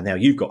 And now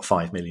you've got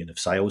 5 million of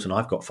sales and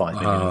I've got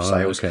 5 million of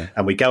sales. Okay.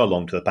 And we go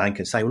along to the bank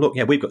and say, well,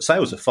 look, we've got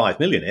sales of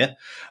 5 million here.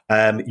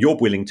 You're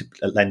willing to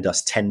lend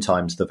us 10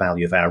 times the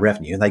value of our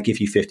revenue. And they give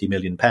you £50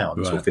 million or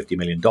 $50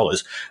 million.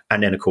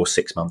 And then, of course,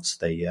 6 months,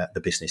 the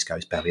business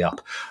goes belly up.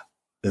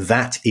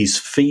 That is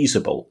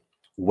feasible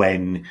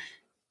when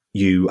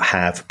you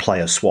have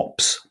player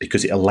swaps,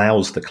 because it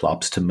allows the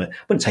clubs I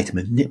wouldn't say to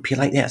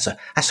manipulate. That's a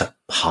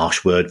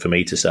harsh word for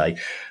me to say.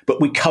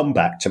 But we come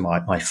back to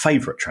my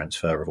favourite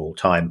transfer of all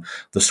time,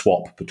 the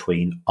swap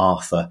between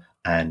Arthur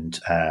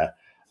and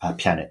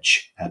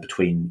Pjanic,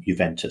 between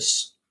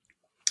Juventus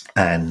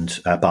and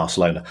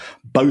Barcelona.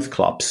 Both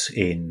clubs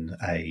in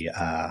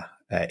a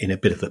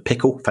bit of a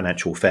pickle,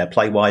 financial fair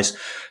play wise.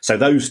 So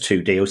those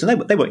two deals,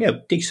 and they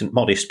were decent,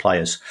 modest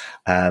players.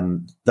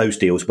 Those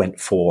deals went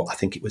for, I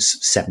think it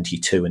was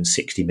 72 and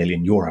 60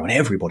 million euro, and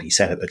everybody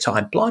said at the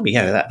time, blimey,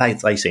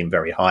 they seem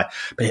very high.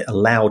 But it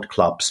allowed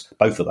clubs,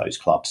 both of those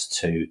clubs,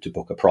 to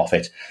book a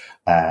profit.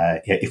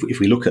 If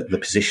we look at the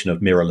position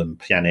of Miralem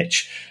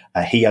Pjanic,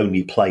 he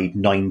only played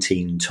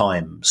 19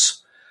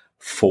 times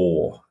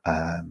for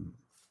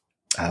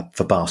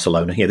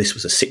Barcelona. This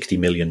was a 60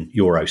 million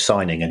euro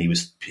signing, and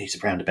he's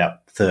around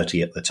about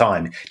 30 at the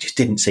time. It just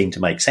didn't seem to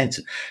make sense.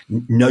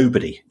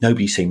 Nobody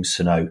seems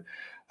to know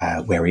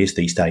where he is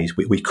these days.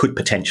 We could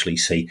potentially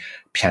see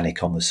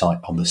Pjanic on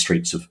the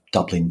streets of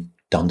Dublin,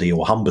 Dundee,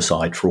 or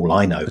Humberside, for all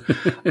I know.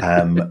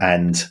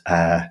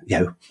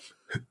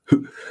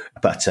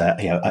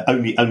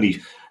 Only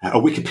a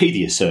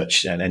Wikipedia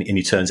search, and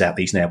it turns out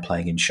he's now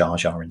playing in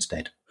Sharjah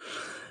instead.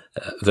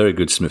 Very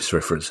good Smiths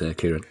reference there,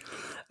 Kieran.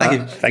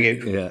 Thank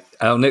you. Yeah.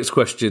 Our next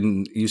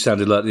question, you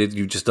sounded like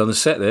you've just done a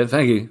set there.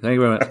 Thank you very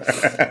much.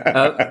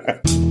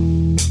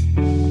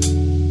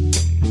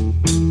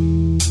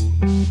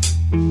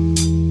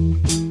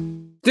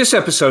 This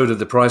episode of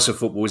The Price of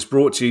Football is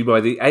brought to you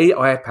by the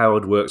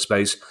AI-powered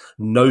workspace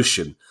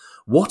Notion.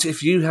 What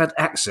if you had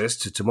access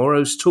to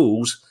tomorrow's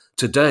tools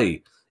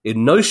today?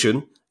 In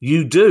Notion,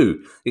 you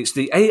do. It's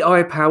the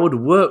AI-powered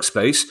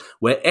workspace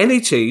where any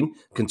team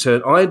can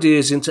turn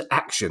ideas into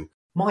action.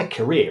 My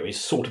career is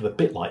sort of a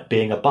bit like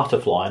being a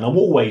butterfly, and I'm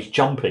always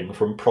jumping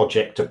from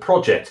project to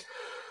project.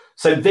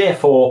 So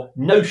therefore,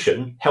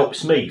 Notion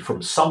helps me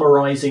from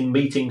summarising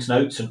meetings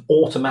notes and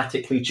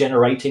automatically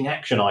generating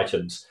action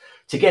items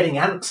to getting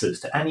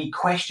answers to any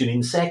question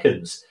in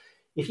seconds.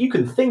 If you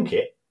can think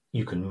it,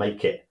 you can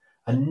make it.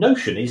 And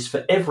Notion is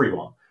for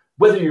everyone,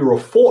 whether you're a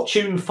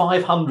Fortune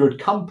 500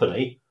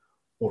 company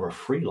or a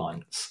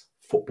freelance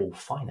football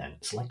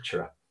finance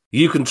lecturer.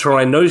 You can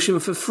try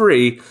Notion for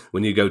free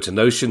when you go to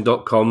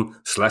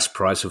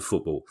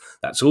notion.com/priceoffootball.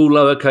 That's all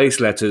lowercase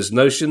letters,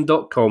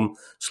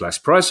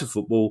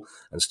 notion.com/priceoffootball,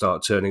 and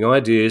start turning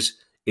ideas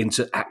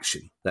into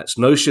action. That's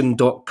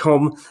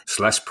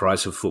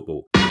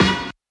notion.com/priceoffootball.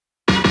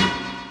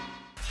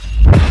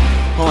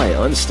 Hi,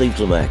 I'm Steve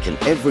Lemack, and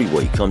every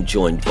week I'm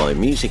joined by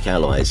Music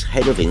Ally's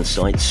Head of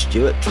Insights,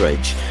 Stuart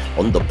Dredge,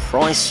 on The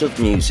Price of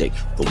Music,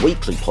 the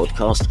weekly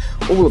podcast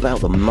all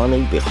about the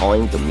money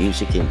behind the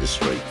music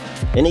industry.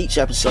 In each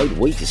episode,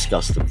 we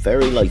discuss the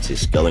very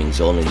latest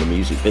goings-on in the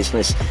music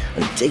business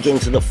and dig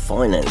into the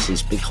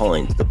finances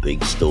behind the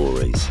big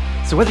stories.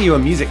 So whether you're a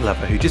music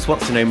lover who just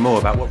wants to know more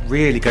about what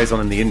really goes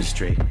on in the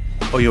industry,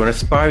 or you're an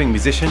aspiring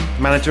musician,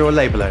 manager or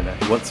label owner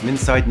who wants some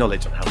inside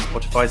knowledge on how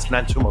Spotify's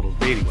financial model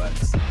really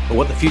works, or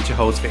what the future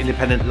holds for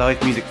independent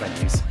live music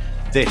venues,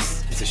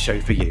 this is a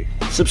show for you.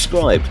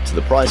 Subscribe to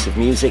The Price of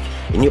Music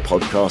in your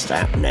podcast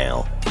app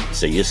now.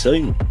 See you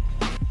soon.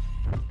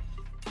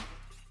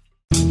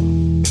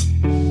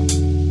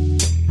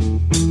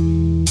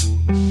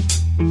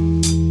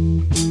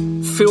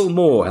 Phil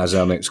Moore has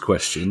our next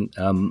question,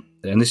 and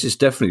this is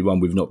definitely one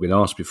we've not been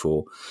asked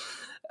before.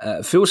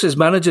 Phil says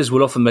managers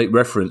will often make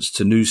reference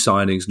to new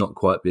signings not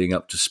quite being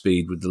up to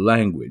speed with the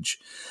language.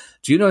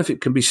 Do you know if it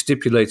can be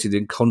stipulated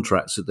in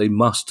contracts that they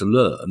must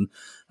learn,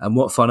 and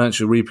what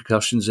financial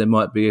repercussions there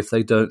might be if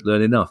they don't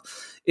learn enough?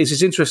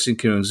 It's interesting,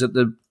 Kieran,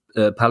 that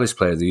the Palace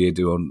Player of the Year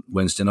do on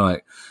Wednesday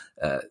night,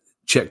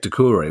 Czech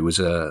Doucouré was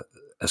a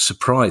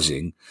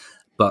surprising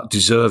but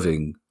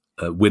deserving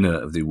winner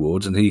of the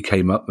awards, and he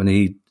came up and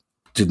he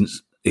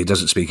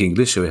doesn't speak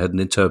English, so he had an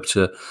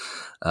interpreter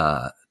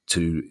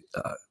to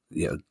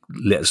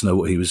let us know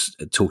what he was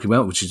talking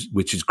about,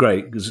 which is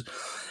great because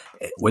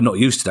we're not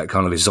used to that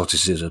kind of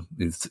exoticism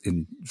in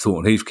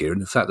Thornton Heath, Kieran.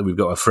 The fact that we've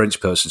got a French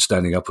person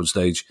standing up on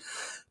stage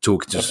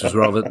talking to us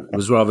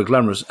was rather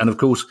glamorous. And of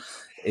course,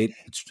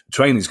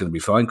 training's going to be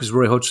fine because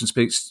Roy Hodgson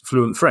speaks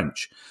fluent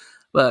French.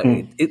 But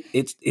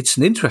it's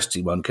an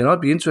interesting one.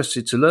 I'd be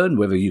interested to learn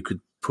whether you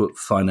could put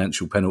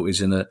financial penalties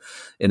in a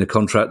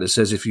contract that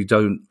says if you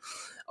don't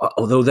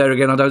Although there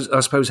again, I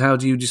suppose, how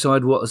do you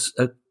decide what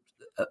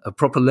a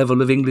proper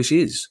level of English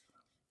is?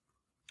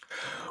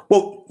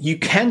 Well, you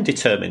can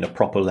determine a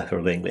proper level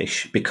of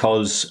English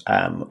because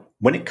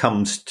when it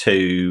comes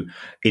to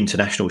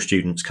international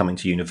students coming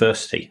to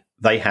university,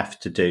 they have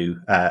to do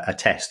a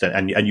test,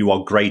 and you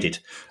are graded.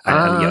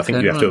 I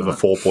think you have to have a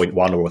 4.1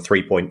 or a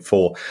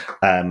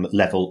 3.4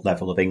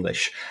 level of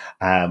English,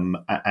 and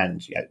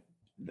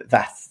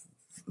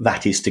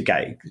that is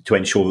to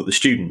ensure that the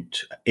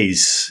student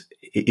is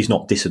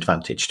not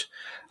disadvantaged.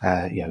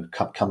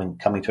 Coming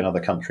to another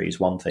country is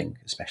one thing,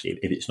 especially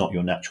if it's not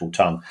your natural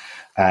tongue.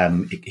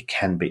 It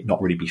can be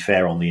not really be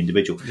fair on the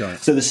individual. Right.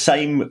 So the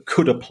same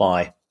could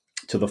apply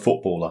to the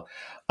footballer.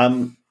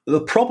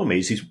 The problem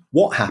is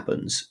what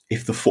happens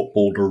if the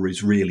footballer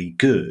is really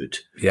good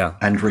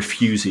and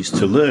refuses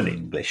to learn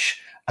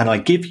English? And I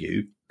give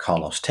you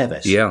Carlos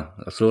Tevez. Yeah,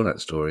 I saw that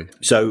story.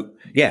 So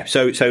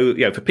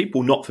for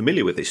people not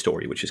familiar with this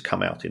story, which has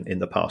come out in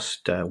the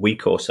past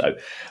week or so,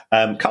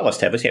 Carlos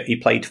Tevez, he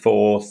played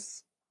for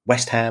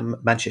West Ham,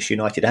 Manchester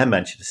United and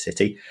Manchester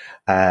City.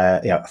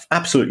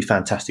 Absolutely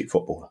fantastic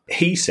footballer.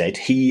 He said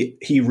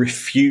he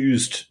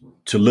refused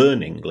to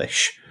learn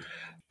English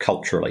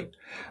culturally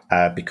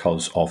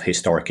because of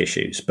historic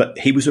issues. But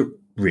he was a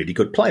really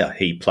good player.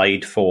 He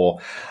played for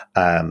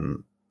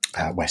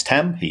West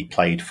Ham. He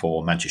played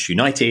for Manchester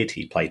United.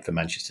 He played for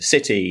Manchester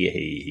City.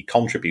 He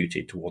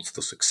contributed towards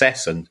the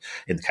success, and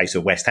in the case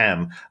of West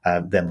Ham,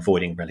 them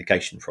avoiding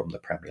relegation from the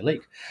Premier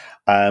League.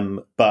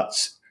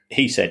 But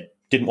he said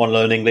didn't want to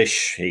learn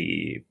English.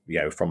 He,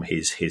 from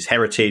his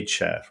heritage,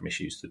 from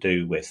issues to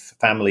do with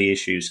family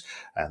issues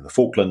and the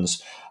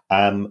Falklands.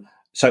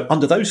 So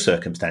under those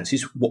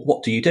circumstances,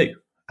 what do you do?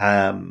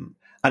 And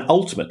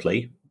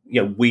ultimately,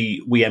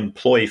 we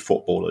employ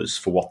footballers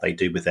for what they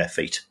do with their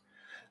feet.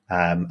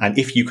 And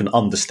if you can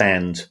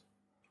understand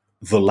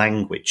the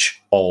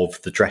language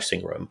of the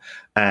dressing room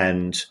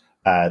and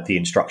the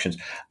instructions,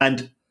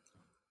 and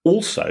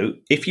also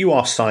if you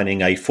are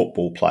signing a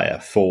football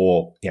player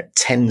for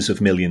tens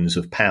of millions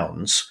of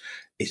pounds,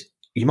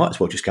 you might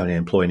as well just go and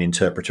employ an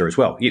interpreter as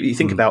well. You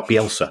think about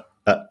Bielsa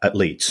at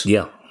Leeds.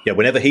 Yeah.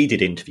 Whenever he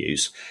did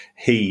interviews,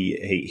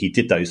 he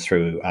did those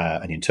through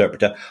an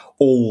interpreter.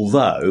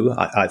 Although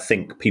I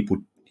think people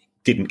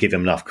didn't give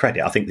him enough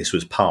credit. I think this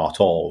was part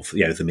of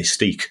the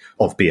mystique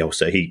of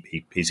Bielsa.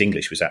 His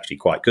English was actually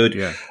quite good.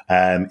 Yeah.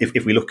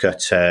 If we look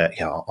at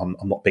I'm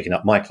not bigging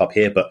up my club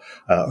here, but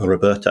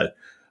Roberto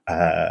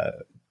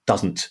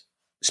doesn't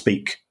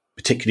speak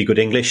particularly good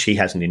English. He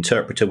has an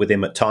interpreter with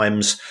him at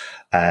times,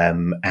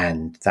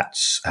 and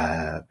that's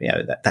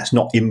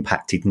not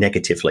impacted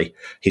negatively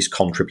his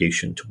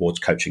contribution towards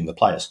coaching the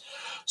players.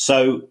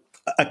 So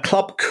a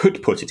club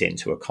could put it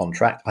into a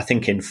contract. I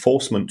think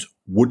enforcement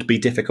would be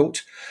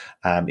difficult.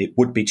 It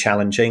would be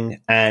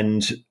challenging.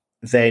 And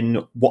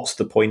then what's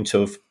the point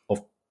of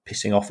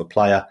pissing off a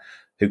player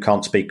who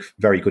can't speak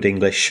very good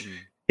English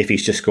if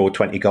he's just scored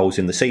 20 goals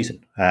in the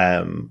season?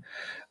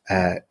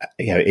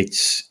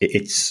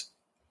 It's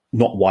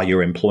not why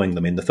you're employing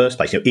them in the first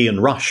place. Ian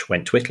Rush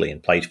went to Italy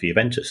and played for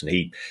Juventus, and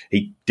he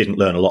didn't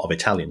learn a lot of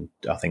Italian,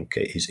 I think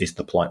is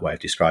the polite way of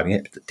describing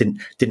it.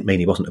 Didn't mean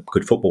he wasn't a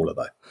good footballer,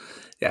 though.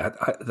 Yeah,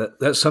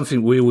 that's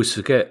something we always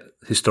forget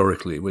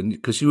historically,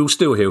 because you will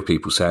still hear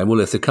people saying, well,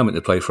 if they're coming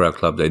to play for our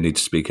club, they need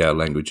to speak our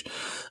language,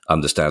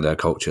 understand our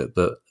culture.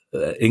 But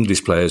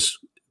English players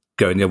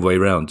going the other way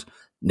around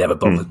never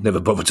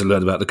bothered to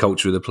learn about the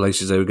culture of the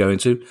places they were going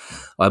to.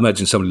 I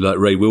imagine somebody like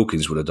Ray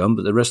Wilkins would have done,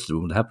 but the rest of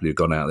them would happily have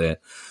gone out there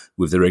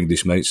with their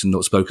English mates and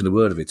not spoken a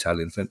word of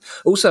Italian.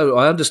 Also,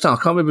 I understand, I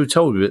can't remember who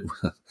told me,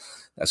 but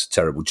that's a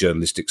terrible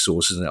journalistic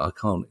source, isn't it?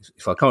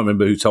 If I can't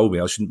remember who told me,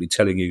 I shouldn't be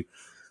telling you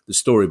the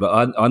story.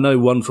 But I know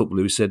one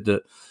footballer who said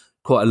that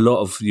quite a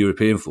lot of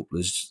European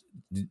footballers,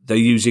 they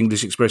use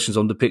English expressions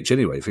on the pitch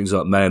anyway, things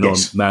like man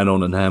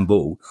on and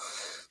handball.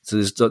 So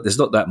there's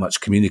not that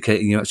much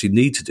communicating you actually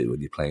need to do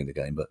when you're playing the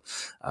game. But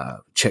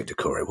Czech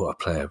Decore, what a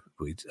player.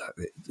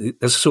 That's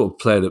the sort of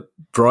player that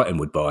Brighton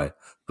would buy,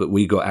 but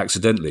we got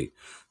accidentally.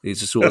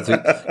 It's the sort of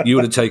thing you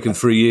would have taken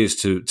 3 years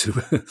to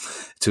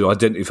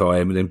identify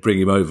him and then bring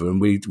him over.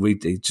 And we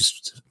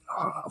just,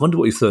 I wonder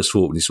what he first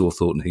thought when he saw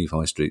Thornton Heath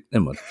High Street.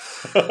 Never mind.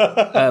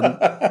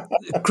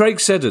 Craig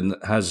Seddon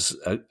has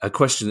a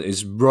question that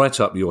is right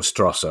up your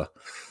Strasser,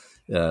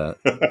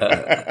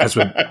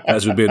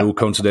 as we're being all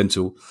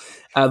continental.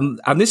 And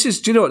this is,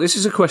 do you know what? This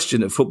is a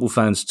question that football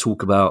fans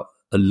talk about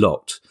a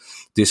lot,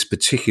 this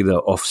particular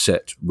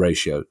offset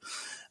ratio.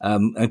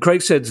 And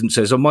Craig Seddon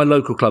says, on my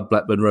local club,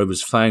 Blackburn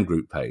Rovers fan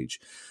group page,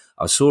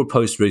 I saw a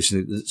post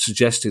recently that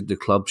suggested the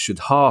club should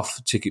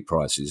half ticket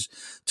prices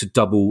to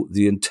double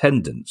the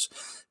attendance,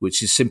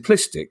 which is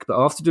simplistic.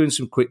 But after doing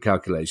some quick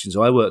calculations,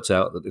 I worked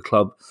out that the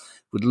club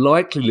would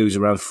likely lose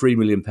around £3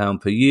 million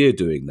per year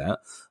doing that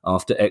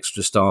after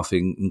extra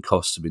staffing and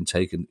costs have been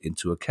taken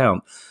into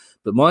account.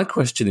 But my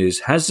question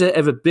is, has there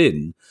ever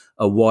been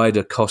a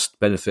wider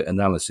cost-benefit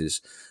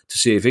analysis to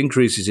see if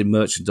increases in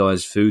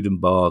merchandise, food and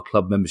bar,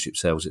 club membership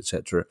sales,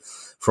 etc.,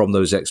 from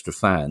those extra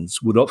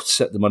fans would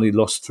offset the money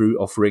lost through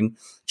offering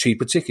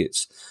cheaper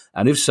tickets?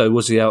 And if so,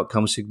 was the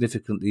outcome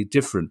significantly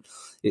different?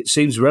 It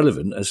seems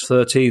relevant as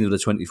 13 of the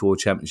 24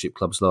 championship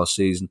clubs last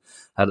season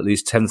had at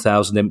least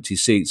 10,000 empty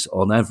seats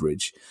on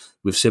average,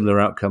 with similar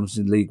outcomes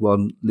in League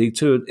One, League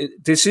Two.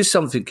 This is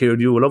something,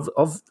 Kieran,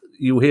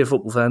 you'll hear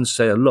football fans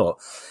say a lot.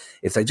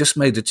 If they just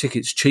made the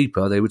tickets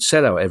cheaper, they would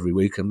sell out every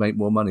week and make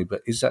more money.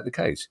 But is that the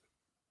case?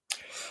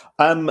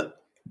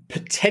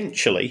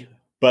 Potentially,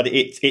 but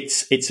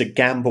it's a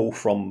gamble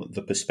from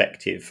the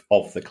perspective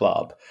of the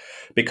club,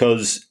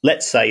 because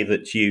let's say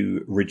that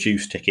you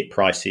reduce ticket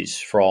prices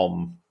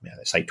from,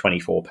 let's say,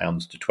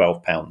 £24 to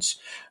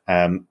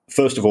 £12.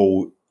 First of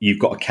all, you've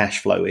got a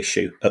cash flow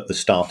issue at the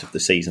start of the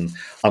season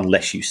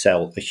unless you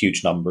sell a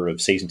huge number of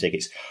season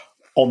tickets.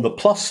 On the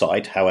plus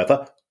side,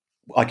 however,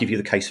 I give you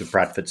the case of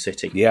Bradford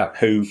City,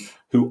 who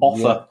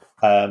offer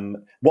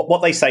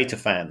what they say to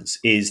fans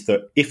is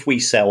that if we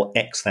sell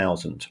X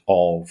thousand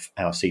of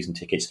our season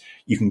tickets,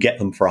 you can get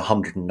them for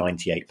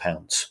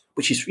 £198,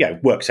 which is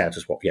works out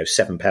as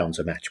 £7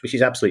 a match, which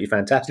is absolutely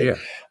fantastic. Yeah.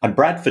 And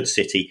Bradford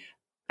City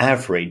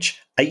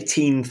average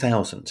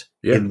 18,000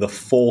 in the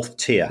fourth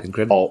tier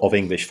of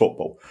English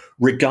football,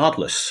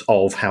 regardless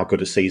of how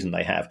good a season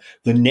they have.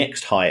 The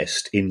next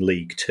highest in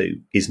League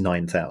Two is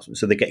 9,000.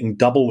 So they're getting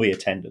double the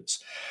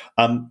attendance.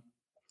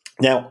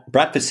 Now,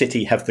 Bradford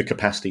City have the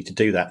capacity to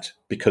do that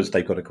because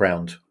they've got a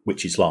ground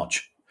which is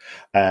large.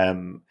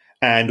 And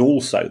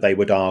also they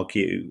would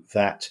argue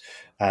that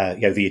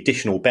the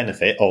additional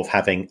benefit of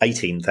having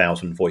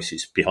 18,000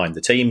 voices behind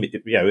the team,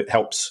 it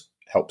helps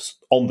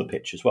on the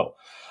pitch as well.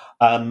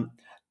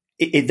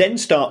 It then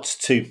starts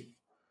to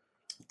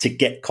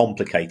get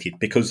complicated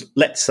because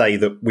let's say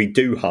that we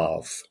do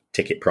halve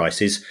ticket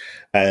prices.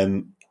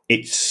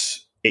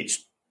 It's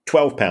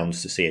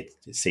 £12 to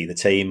see the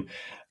team.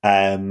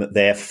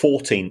 They're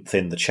 14th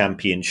in the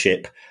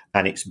Championship,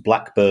 and it's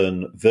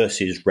Blackburn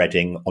versus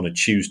Reading on a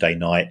Tuesday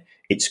night.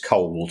 It's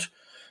cold,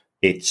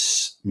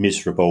 it's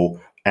miserable,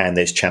 and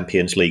there's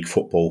Champions League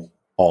football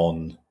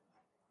on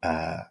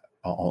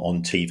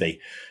TV.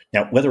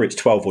 Now, whether it's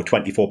 £12 or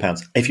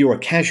 £24, if you're a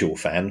casual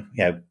fan,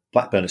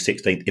 Blackburn are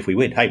 16th. If we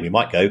win, hey, we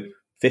might go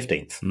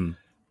 15th.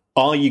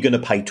 Are you going to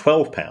pay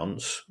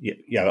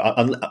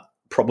 £12?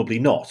 Probably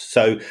not.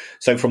 So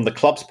from the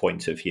club's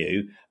point of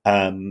view,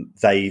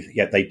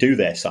 they do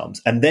their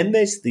sums, and then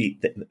there's the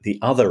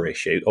other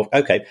issue of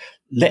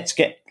let's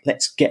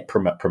get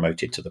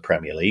promoted to the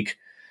Premier League.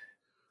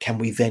 Can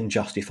we then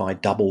justify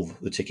double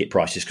the ticket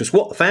prices? Because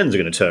what the fans are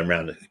going to turn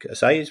around and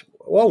say is,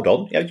 well, hold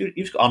on,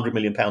 you've got £100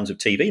 million of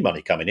TV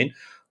money coming in.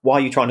 Why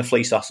are you trying to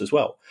fleece us as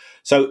well?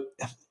 So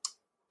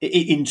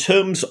in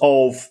terms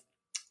of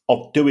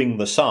doing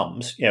the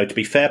sums, to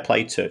be fair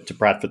play to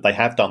Bradford, they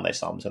have done their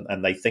sums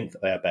and they think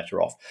that they are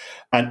better off.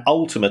 And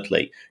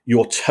ultimately,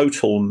 your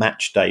total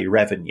match day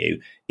revenue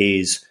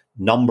is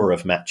number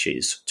of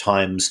matches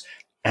times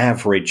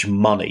average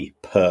money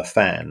per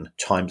fan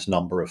times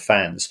number of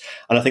fans.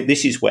 And I think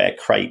this is where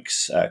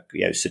Craig's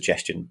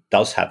suggestion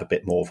does have a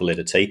bit more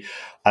validity.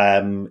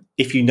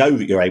 If you know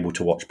that you're able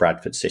to watch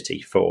Bradford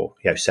City for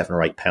 £7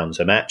 or £8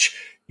 a match,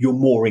 you're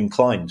more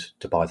inclined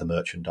to buy the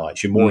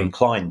merchandise. You're more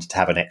inclined to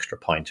have an extra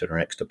pint or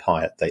an extra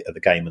pie at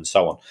the game and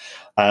so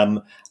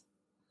on.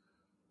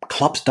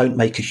 Clubs don't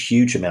make a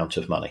huge amount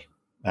of money.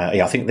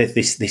 I think that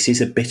this is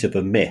a bit of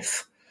a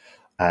myth.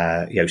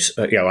 I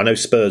know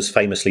Spurs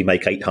famously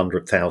make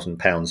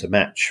 £800,000 a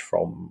match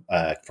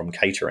from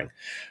catering,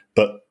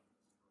 but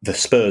the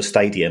Spurs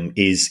stadium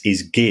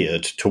is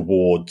geared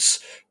towards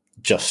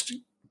just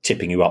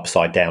tipping you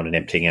upside down and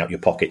emptying out your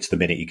pockets the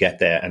minute you get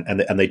there,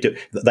 and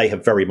they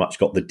have very much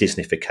got the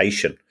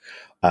Disneyfication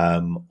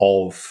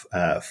of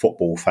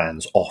football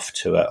fans off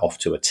to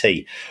a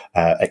T,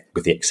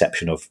 with the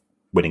exception of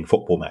winning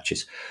football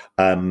matches.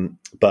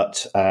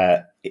 But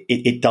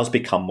it does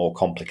become more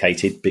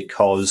complicated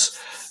because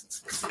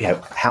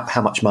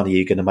how much money are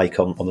you going to make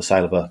on the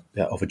sale of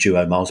a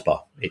Duo Mars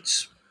bar?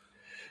 If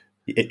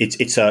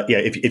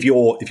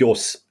you're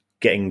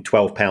getting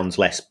 £12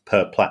 less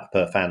per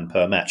fan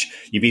per match,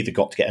 you've either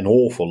got to get an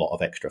awful lot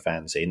of extra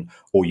fans in,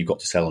 or you've got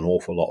to sell an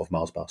awful lot of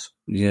Mars bars.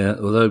 Yeah,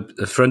 although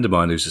a friend of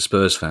mine who's a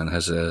Spurs fan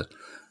has an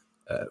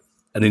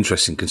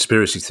interesting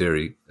conspiracy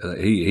theory.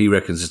 He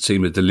reckons the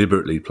team are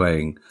deliberately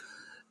playing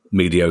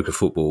mediocre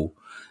football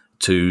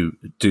to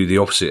do the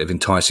opposite of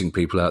enticing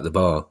people out the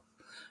bar.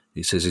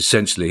 He says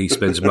essentially he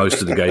spends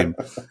most of the game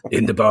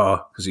in the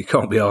bar because he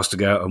can't be asked to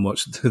go out and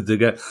watch the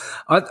game.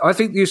 I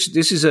think this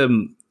is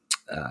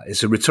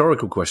it's a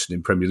rhetorical question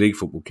in Premier League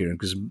football, Kieran,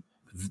 because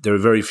there are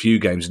very few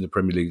games in the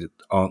Premier League that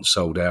aren't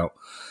sold out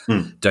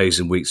days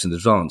and weeks in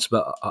advance.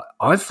 But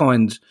I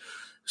find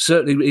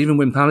certainly even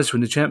when Palace were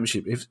in the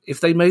Championship,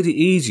 if they made it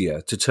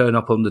easier to turn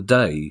up on the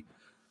day,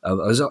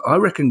 as I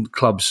reckon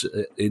clubs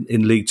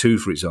in League Two,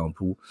 for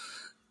example,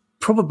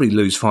 probably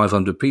lose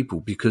 500 people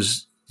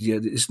because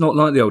it's not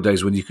like the old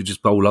days when you could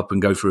just bowl up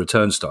and go through a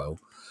turnstile.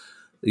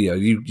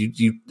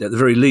 you at the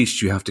very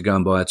least you have to go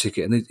and buy a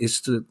ticket, and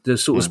it's the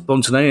sort of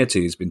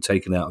spontaneity has been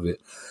taken out of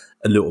it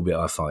a little bit,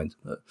 I find.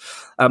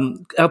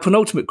 Our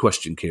penultimate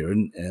question,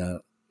 Kieran,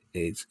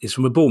 it's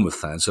from a Bournemouth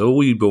fan. So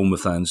all you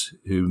Bournemouth fans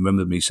who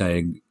remember me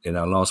saying in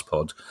our last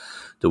pod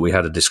that we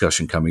had a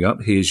discussion coming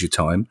up, here's your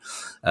time.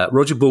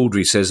 Roger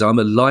Baldry says, I'm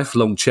a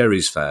lifelong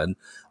Cherries fan,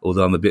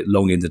 although I'm a bit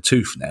long in the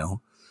tooth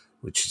now,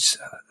 which is...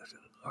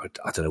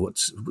 I don't know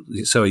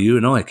so are you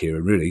and I,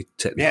 Kieran, really,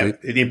 technically.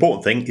 Yeah, the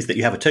important thing is that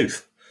you have a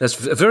tooth.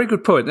 That's a very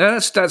good point.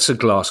 That's a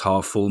glass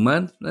half full,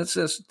 man. That's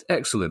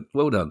excellent.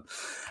 Well done.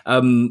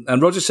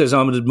 And Roger says,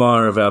 I'm an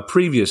admirer of our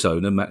previous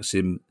owner,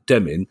 Maxim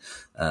Demin,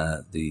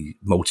 the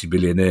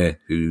multi-billionaire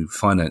who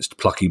financed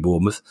plucky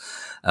Bournemouth.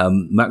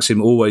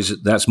 Maxim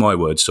always, that's my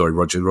word, sorry,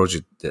 Roger,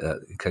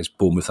 in case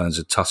Bournemouth fans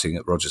are tutting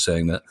at Roger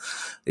saying that,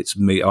 it's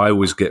me. I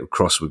always get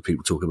cross when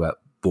people talk about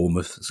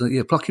Bournemouth. So,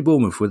 yeah, plucky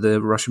Bournemouth with their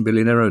Russian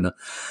billionaire owner.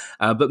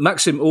 But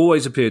Maxim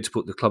always appeared to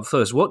put the club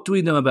first. What do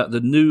we know about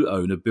the new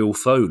owner, Bill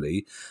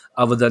Foley,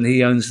 other than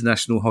he owns the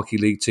National Hockey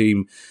League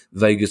team,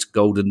 Vegas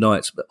Golden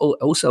Knights? But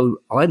also,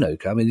 I know,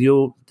 I mean,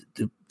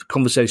 the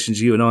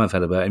conversations you and I have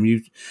had about him,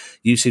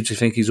 you seem to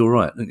think he's all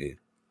right, don't you?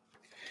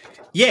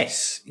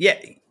 Yes. Yeah.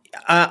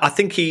 I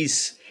think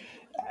he's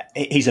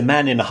a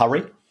man in a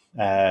hurry.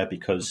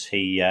 Because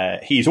he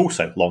is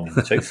also long in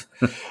the tooth.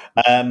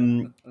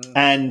 And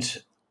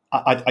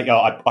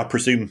I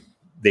presume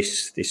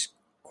this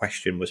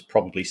question was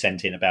probably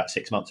sent in about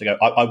 6 months ago.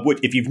 I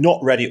would, if you've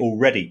not read it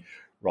already,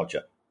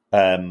 Roger,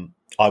 I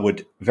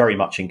would very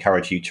much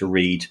encourage you to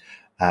read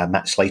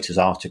Matt Slater's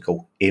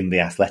article in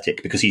The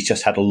Athletic, because he's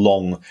just had a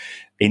long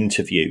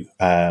interview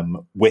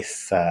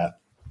with the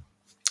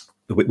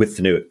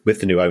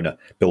new owner,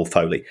 Bill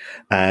Foley,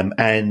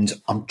 and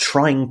I'm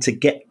trying to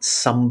get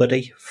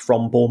somebody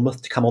from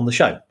Bournemouth to come on the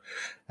show.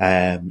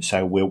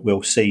 So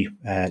we'll see,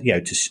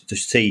 to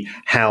see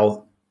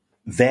how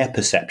their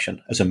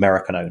perception as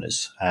American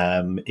owners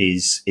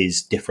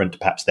is different to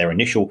perhaps their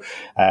initial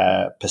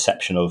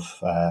perception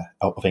of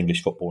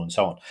English football and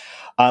so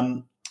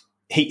on.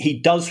 He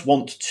does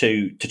want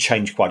to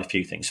change quite a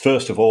few things.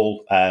 First of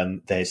all,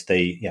 there's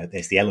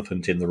the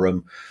elephant in the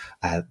room.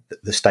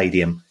 The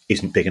stadium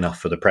isn't big enough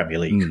for the Premier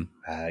League.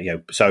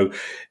 So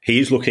he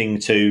is looking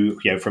to,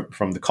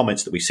 from the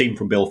comments that we've seen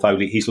from Bill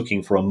Foley, he's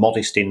looking for a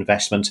modest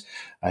investment,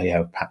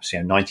 perhaps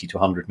 90 to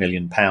 100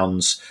 million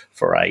pounds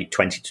for a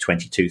 20 to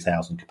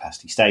 22,000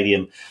 capacity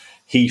stadium.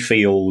 He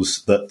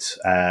feels that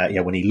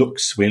when he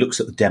looks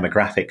at the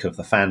demographic of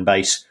the fan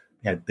base,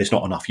 there's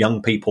not enough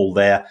young people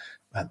there,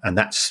 and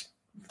that's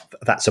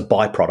a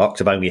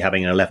byproduct of only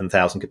having an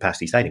 11,000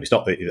 capacity stadium. It's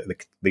not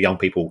that the young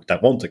people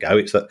don't want to go;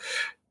 it's that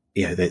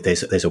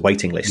there's a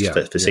waiting list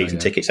for season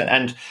tickets,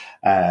 and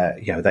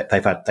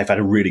they've had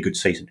a really good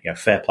season.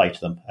 Fair play to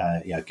them.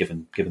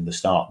 Given the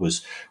start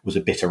was a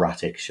bit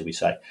erratic, shall we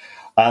say?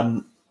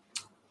 I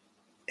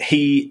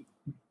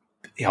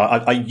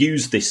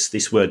use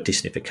this word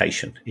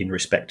disnification in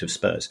respect of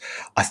Spurs.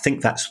 I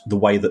think that's the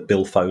way that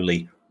Bill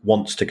Foley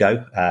wants to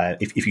go.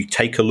 If you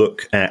take a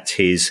look at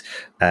his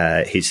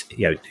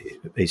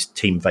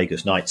team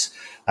Vegas Knights,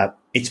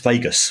 it's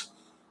Vegas.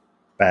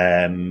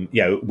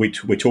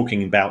 We're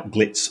talking about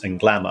glitz and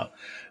glamour,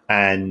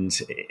 and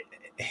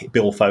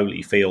Bill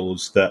Foley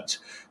feels that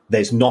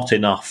there's not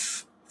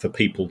enough for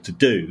people to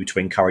do to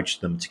encourage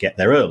them to get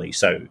there early.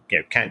 So,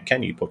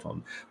 can you put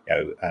on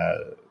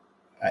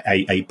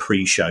a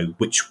pre-show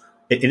which?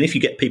 And if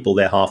you get people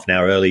there half an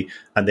hour early,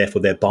 and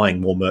therefore they're buying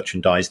more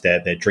merchandise,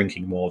 they're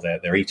drinking more,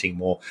 they're eating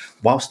more,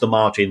 whilst the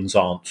margins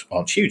aren't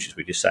huge, as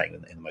we were just saying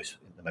in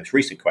the most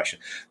recent question,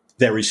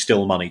 there is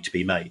still money to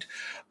be made.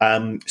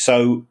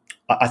 So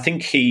I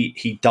think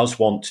he does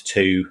want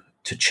to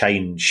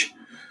change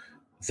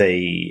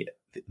the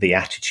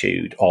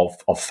attitude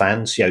of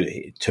fans,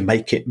 to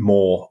make it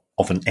more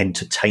of an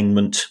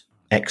entertainment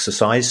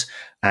exercise.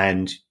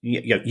 And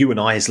you and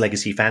I, as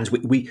legacy fans,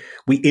 we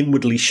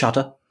inwardly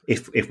shudder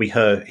if we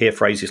hear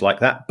phrases like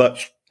that,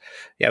 but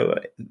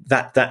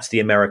that's the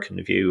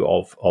American view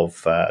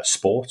of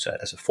sport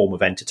as a form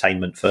of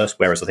entertainment first,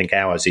 whereas I think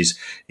ours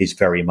is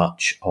very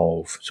much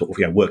of sort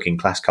of working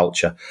class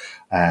culture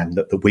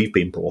that we've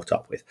been brought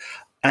up with,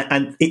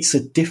 and it's a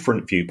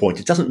different viewpoint.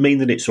 It doesn't mean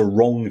that it's a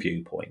wrong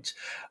viewpoint,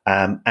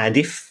 and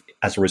if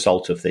as a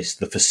result of this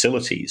the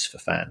facilities for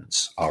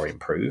fans are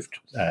improved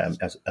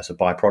as a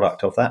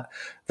byproduct of that,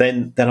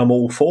 then I'm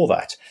all for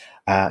that.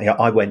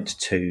 I went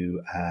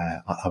to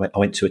a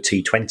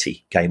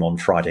T20 game on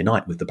Friday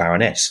night with the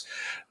Baroness,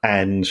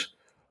 and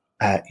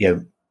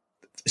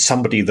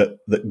somebody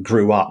that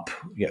grew up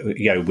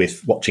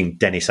with watching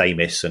Dennis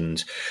Amiss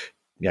and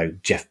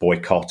Jeff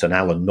Boycott and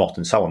Alan Knott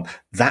and so on.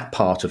 That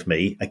part of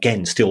me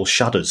again still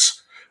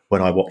shudders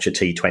when I watch a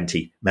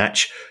T20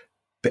 match.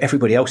 But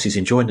everybody else is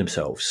enjoying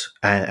themselves,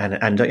 and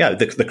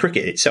the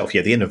cricket itself,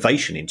 the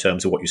innovation in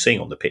terms of what you're seeing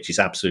on the pitch is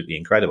absolutely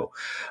incredible.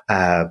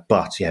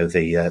 But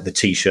the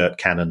t-shirt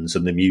cannons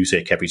and the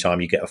music every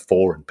time you get a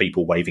four and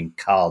people waving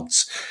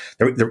cards,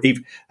 they're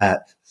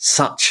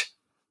such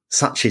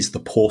such is the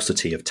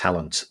paucity of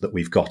talent that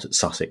we've got at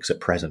Sussex at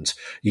present.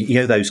 You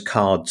know those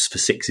cards for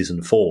 6s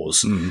and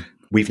 4s?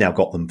 We've now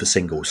got them for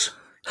singles.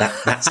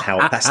 That's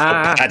how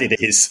bad it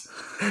is.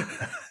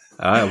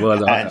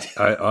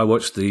 I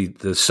watched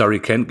the Surrey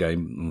Kent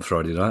game on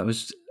Friday night. It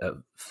was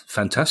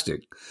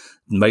fantastic.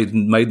 Made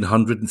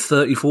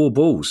 134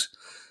 balls.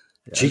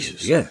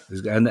 Jesus. Yeah,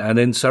 and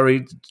then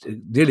Surrey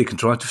nearly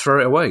contrived to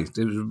throw it away.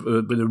 There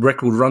was a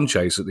record run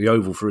chase at the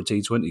Oval for a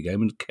T20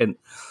 game, and Kent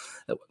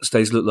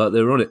stays looked like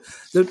they were on it.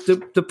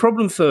 The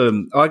problem for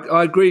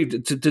I agree. The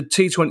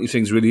T20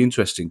 thing's really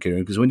interesting,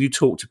 Kieran, because when you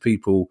talk to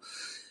people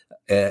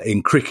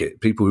in cricket,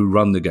 people who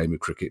run the game of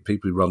cricket,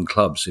 people who run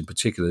clubs in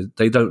particular,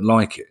 they don't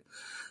like it.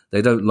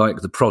 They don't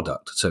like the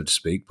product, so to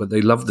speak, but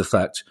they love the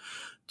fact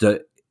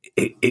that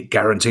it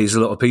guarantees a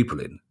lot of people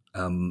in.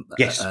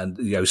 Yes.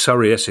 And,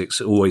 Surrey Essex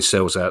always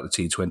sells out the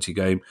T20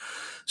 game.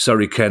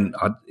 Surrey Kent,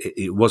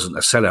 it wasn't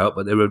a sellout,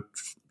 but it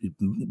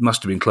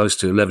must have been close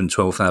to 11,000,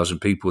 12,000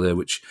 people there,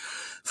 which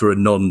for a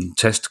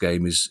non-test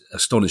game is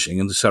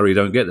astonishing. And the Surrey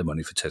don't get the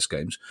money for test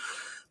games.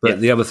 But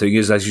the other thing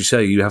is, as you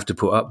say, you have to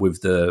put up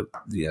with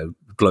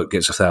bloke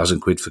gets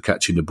 £1,000 for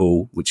catching the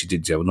ball, which he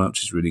did the other night,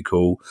 which is really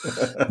cool.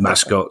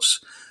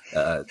 Mascots,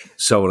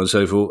 so on and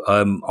so forth.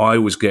 I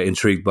always get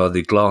intrigued by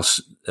the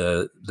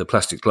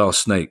plastic glass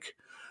snake.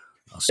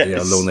 I'll see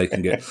how long they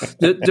can get.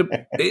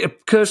 It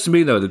occurs to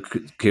me, though,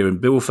 that, Kieran,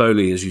 Bill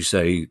Foley, as you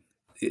say,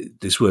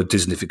 this word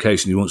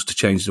Disneyfication, he wants to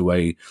change the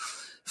way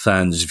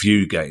fans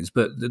view games.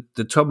 But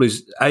the trouble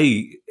is,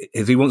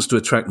 if he wants to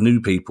attract new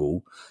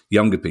people,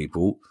 younger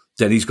people,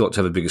 then he's got to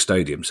have a bigger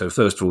stadium. So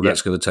first of all,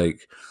 that's going to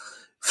take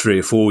 3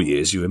 or 4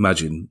 years, you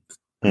imagine,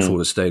 before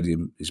the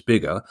stadium is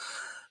bigger.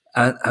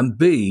 And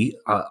B,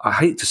 I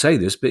hate to say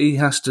this, but he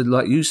has to,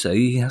 like you say,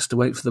 he has to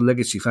wait for the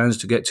legacy fans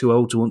to get too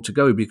old to want to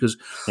go, because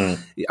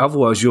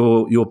otherwise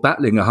you're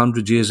battling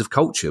 100 years of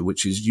culture,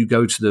 which is you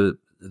go to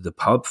the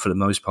pub for the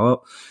most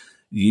part.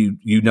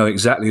 You know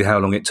exactly how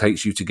long it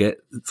takes you to get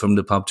from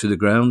the pub to the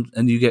ground,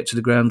 and you get to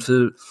the ground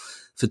for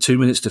 2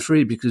 minutes to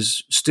 3,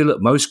 because still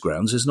at most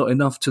grounds there's not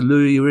enough to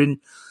lure you in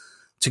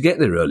to get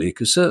there early,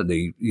 because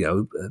certainly,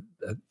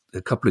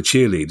 a couple of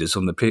cheerleaders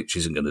on the pitch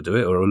isn't going to do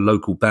it, or a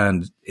local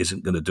band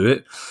isn't going to do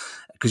it,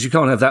 because you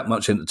can't have that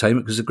much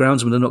entertainment, because the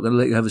groundsmen are not going to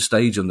let you have a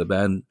stage on the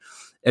band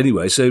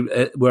anyway. So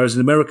whereas in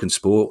American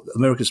sport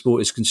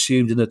is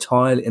consumed in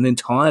an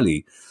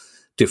entirely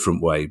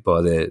different way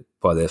by their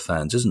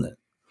fans, isn't it?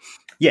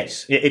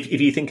 Yes. If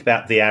you think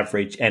about the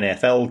average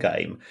NFL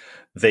game,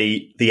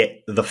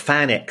 the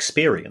fan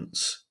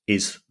experience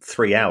is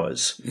 3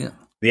 hours. Yeah.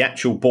 The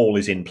actual ball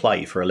is in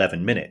play for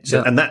 11 minutes.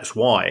 Yeah. And that's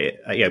why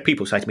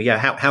people say to me,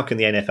 how can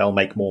the NFL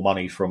make more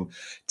money from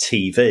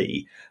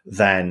TV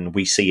than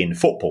we see in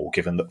football,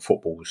 given that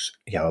football's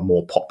a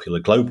more popular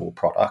global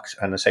product?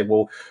 And I say,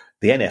 well,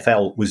 the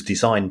NFL was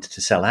designed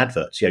to sell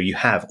adverts. You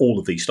have all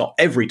of these stop.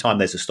 Every time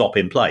there's a stop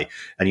in play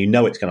and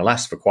it's going to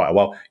last for quite a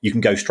while, you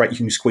can go straight, you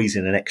can squeeze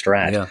in an extra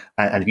ad. Yeah.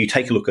 And if you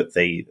take a look at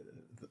the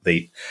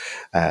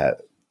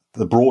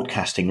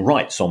broadcasting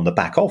rights on the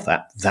back of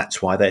that,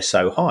 that's why they're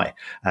so high.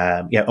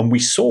 And we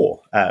saw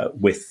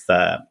with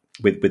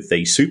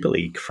the Super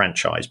League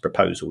franchise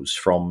proposals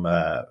from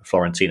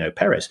Florentino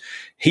Perez,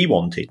 he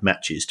wanted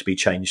matches to be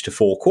changed to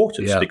 4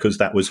 quarters because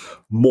that was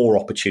more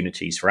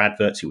opportunities for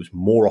adverts. It was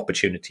more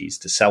opportunities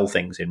to sell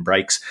things in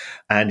breaks,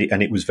 and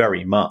it was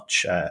very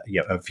much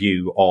a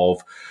view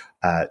of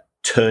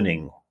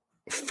turning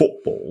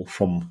football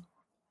from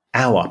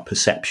our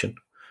perception.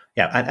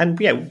 And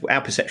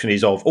our perception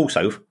is of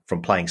also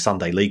from playing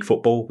Sunday league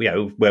football,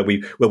 where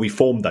we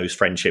form those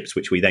friendships,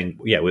 which we then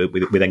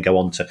we then go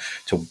on to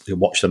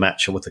watch the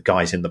match with the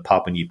guys in the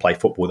pub, and you play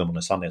football with them on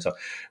a Sunday. So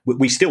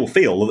we still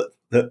feel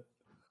that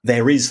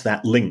there is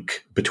that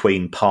link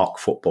between park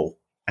football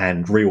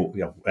and real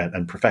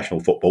and professional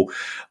football.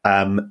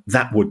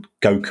 That would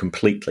go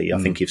completely, I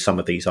think, if some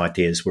of these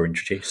ideas were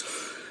introduced.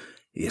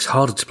 It's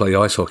harder to play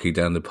ice hockey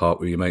down the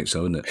park with your mates,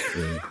 though, isn't it?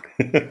 Really?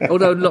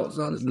 Although, look,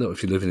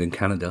 if you're living in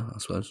Canada, I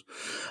suppose.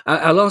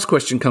 Our last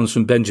question comes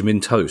from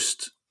Benjamin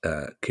Toast,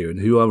 Kieran,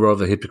 who I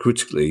rather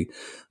hypocritically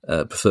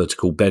prefer to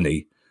call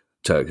Benny,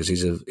 because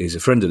he's a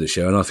friend of the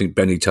show, and I think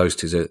Benny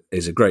Toast is a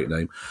great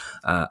name,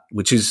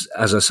 which is,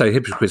 as I say,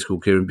 hypocritical,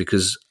 Kieran,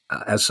 because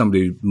as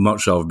somebody who'd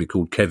much rather be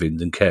called Kevin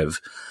than Kev,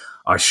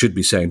 I should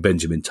be saying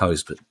Benjamin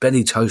Toast, but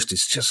Benny Toast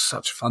is just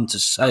such fun to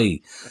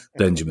say,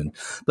 Benjamin.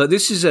 But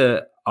this is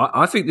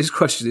I think this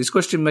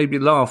question made me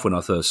laugh when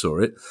I first saw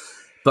it,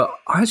 but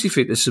I actually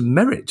think there's some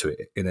merit to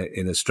it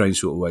in a strange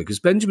sort of way, because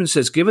Benjamin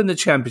says, given the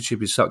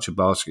championship is such a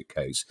basket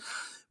case,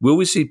 will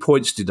we see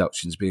points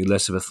deductions being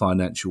less of a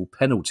financial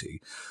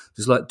penalty?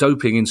 It's like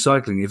doping in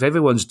cycling. If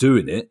everyone's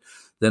doing it,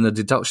 then a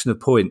deduction of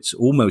points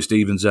almost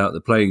evens out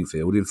the playing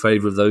field in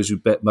favour of those who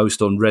bet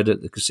most on red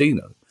at the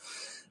casino.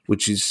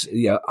 Which is,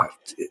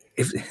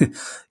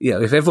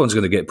 if everyone's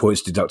going to get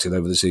points deducted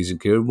over the season,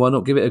 Kieran, why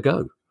not give it a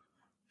go?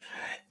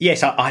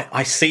 Yes,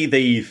 I see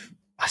the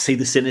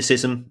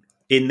cynicism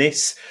in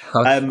this.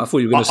 I thought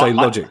you were going to say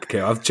logic,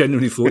 Kieran. I've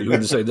genuinely thought you were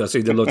going to say I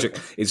see the logic.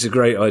 It's a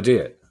great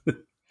idea.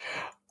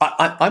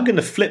 I'm going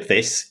to flip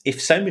this.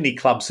 If so many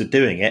clubs are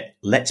doing it,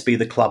 let's be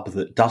the club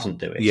that doesn't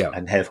do it,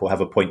 and therefore have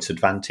a points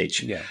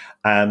advantage. Yeah.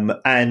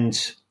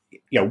 And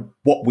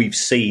what we've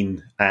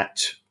seen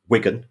at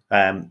Wigan,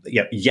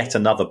 yet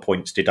another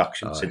points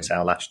deduction since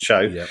our last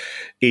show,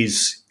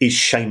 is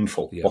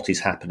shameful. What is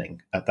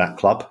happening at that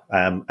club,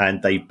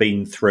 and they've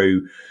been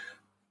through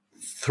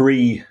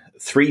three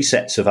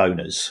sets of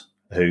owners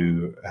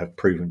who have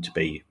proven to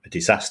be a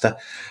disaster,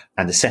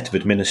 and a set of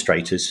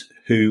administrators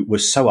who were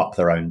so up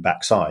their own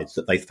backsides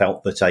that they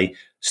felt that a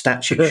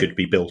statue should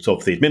be built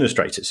of the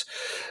administrators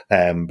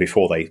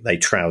before they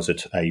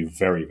trousered a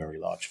very, very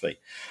large fee.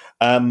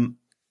 I'm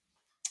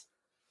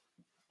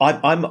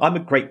a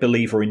great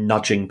believer in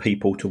nudging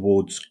people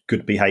towards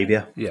good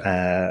behaviour,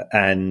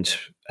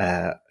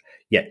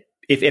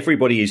 if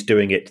everybody is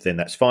doing it, then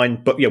that's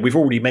fine. But we've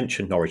already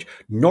mentioned Norwich.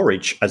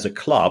 Norwich as a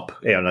club,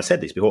 and I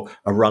said this before,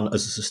 are run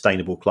as a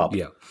sustainable club.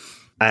 Yeah.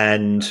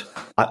 And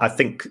I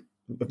think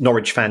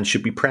Norwich fans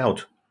should be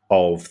proud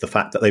of the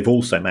fact that they've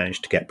also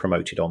managed to get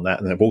promoted on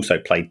that, and they've also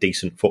played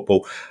decent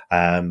football,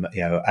 and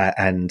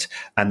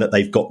that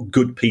they've got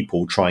good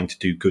people trying to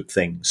do good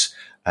things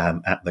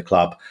at the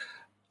club.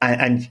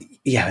 And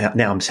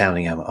now I'm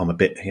sounding I'm a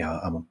bit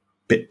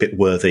bit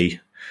worthy,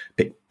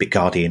 bit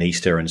Guardian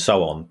Easter and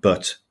so on,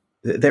 but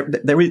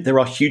there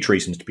are huge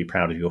reasons to be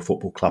proud of your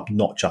football club,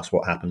 not just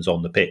what happens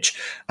on the pitch,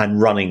 and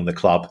running the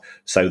club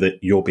so that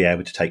you'll be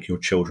able to take your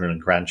children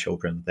and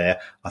grandchildren there,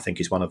 I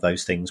think is one of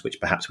those things which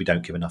perhaps we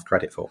don't give enough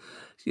credit for.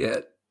 Yeah,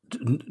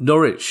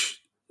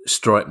 Norwich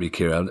strike me,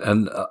 Kieran,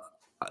 and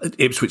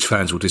Ipswich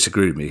fans will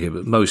disagree with me here,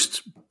 but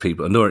most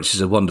people, Norwich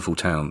is a wonderful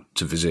town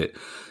to visit.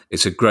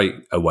 It's a great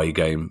away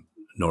game,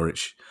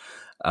 Norwich.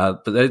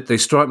 But they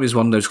strike me as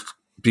one of those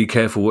be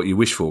careful what you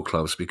wish for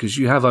clubs, because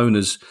you have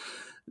owners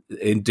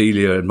in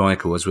Delia and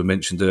Michael, as we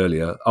mentioned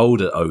earlier,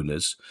 older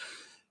owners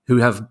who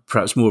have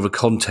perhaps more of a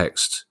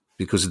context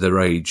because of their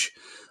age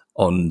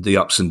on the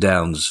ups and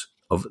downs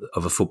of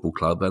a football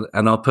club,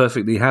 and are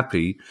perfectly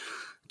happy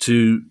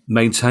to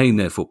maintain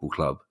their football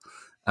club.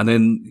 And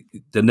then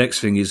the next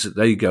thing is that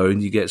they go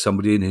and you get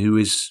somebody in who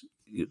is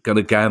going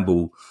to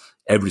gamble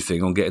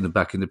everything on getting them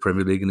back in the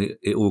Premier League, and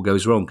it all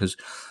goes wrong. Because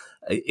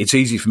it's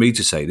easy for me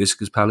to say this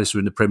because Palace are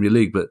in the Premier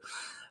League, but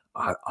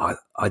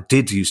I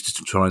did used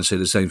to try and say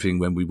the same thing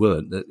when we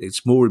weren't, that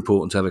it's more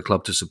important to have a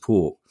club to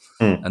support.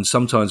 And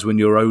sometimes when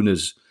your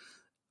owners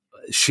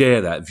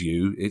share that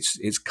view,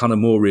 it's kind of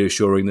more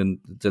reassuring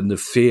than the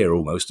fear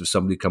almost of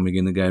somebody coming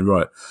in and going,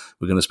 right,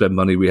 we're going to spend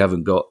money we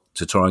haven't got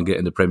to try and get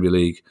in the Premier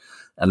League,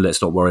 and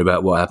let's not worry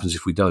about what happens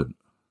if we don't.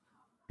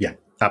 Yeah,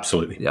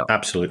 absolutely. Yeah.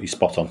 Absolutely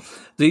spot on.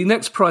 The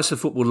next Price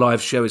of Football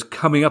live show is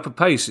coming up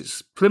apace.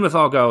 It's Plymouth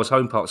Argyle's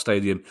Home Park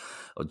Stadium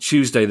on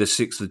Tuesday, the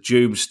 6th of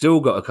June.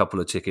 Still got a couple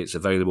of tickets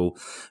available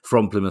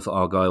from Plymouth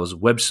Argyle's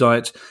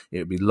website. It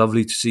would be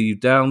lovely to see you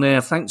down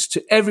there. Thanks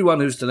to everyone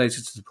who's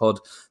donated to the pod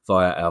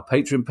via our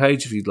Patreon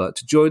page. If you'd like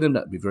to join them,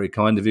 that would be very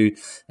kind of you.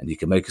 And you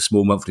can make a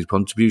small monthly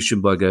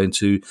contribution by going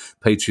to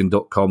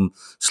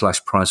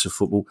patreon.com/Price of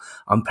Football.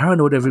 I'm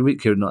paranoid every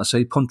week here that I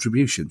say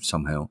contribution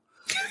somehow.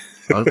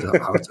 I'm going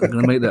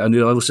to make that. And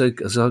I also,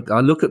 as I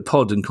look at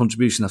pod and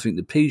contribution, I think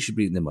the P should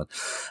be in there.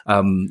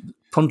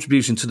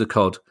 Contribution to the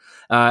COD.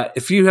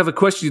 If you have a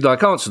question you'd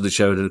like answered to the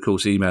show, then of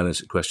course email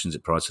us at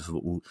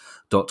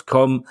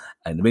questions@priceoffootball.com.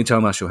 In the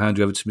meantime, I shall hand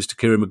you over to Mr.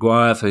 Kieran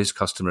Maguire for his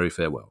customary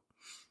farewell.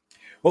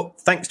 Well,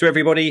 thanks to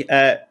everybody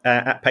at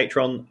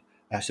Patreon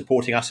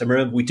supporting us. And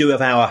remember, we do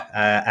have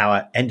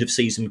our end of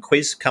season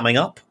quiz coming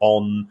up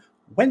on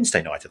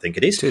Wednesday night, I think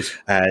it is.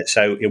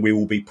 So we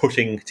will be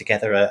putting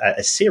together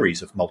a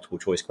series of multiple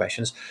choice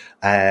questions.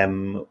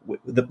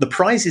 The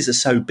prizes are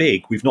so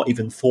big, we've not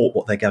even thought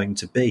what they're going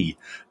to be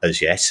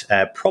as yet.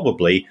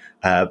 Probably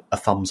a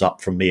thumbs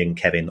up from me and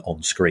Kevin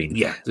on screen.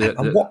 Yeah.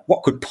 And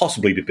what could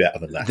possibly be better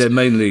than that? They're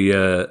mainly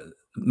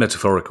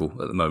metaphorical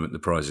at the moment, the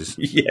prizes.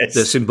 Yes.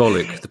 They're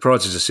symbolic. The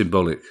prizes are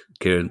symbolic,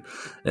 Kieran.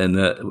 And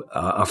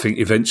I think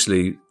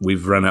eventually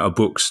we've run out of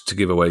books to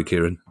give away,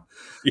 Kieran.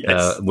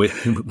 Yes. We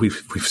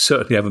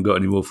certainly haven't got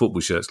any more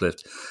football shirts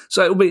left.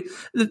 So it'll be,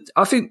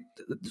 I think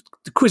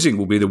the quizzing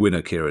will be the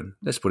winner, Kieran.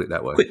 Let's put it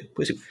that way.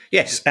 Quizzing.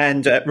 Yes.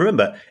 And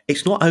remember,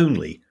 it's not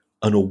only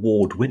an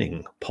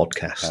award-winning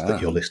podcast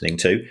that you're listening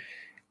to,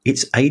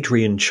 it's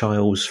Adrian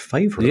Child's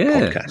favourite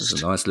podcast.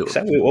 It's a nice little.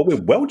 So we're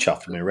well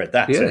chuffed when we read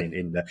that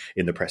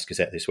in the Press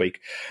Gazette this week.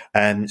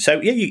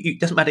 So it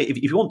doesn't matter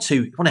if you want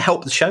to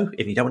help the show.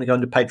 If you don't want to go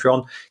into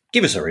Patreon,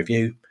 give us a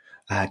review.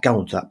 Go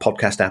onto that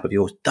podcast app of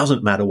yours.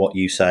 Doesn't matter what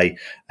you say.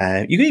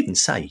 You can even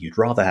say you'd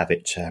rather have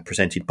it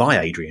presented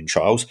by Adrian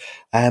Childs.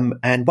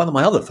 And one of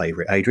my other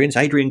favourite Adrians,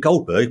 Adrian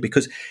Goldberg,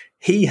 because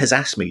he has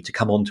asked me to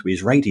come onto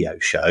his radio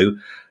show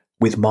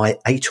with my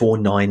 8 or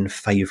 9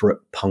 favourite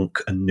punk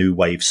and new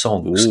wave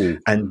songs. Ooh.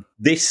 And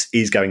this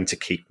is going to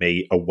keep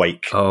me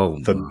awake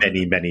for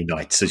many, many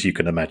nights, as you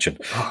can imagine.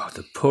 Oh,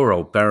 the poor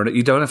old Baronet.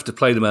 You don't have to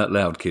play them out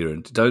loud,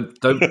 Kieran.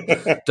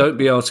 Don't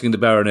be asking the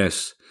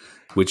Baroness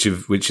which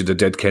of the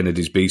Dead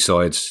Kennedys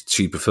B-sides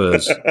she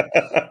prefers.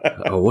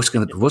 What's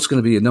going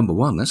to be your number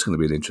one? That's going to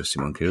be an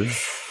interesting one, Kieran.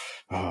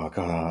 Oh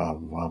God,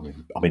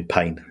 I'm in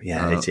pain.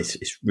 Yeah, it's a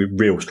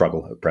real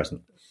struggle at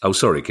present. Oh,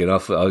 sorry, Ken.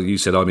 You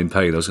said I'm in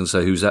pain. I was going to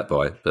say, who's that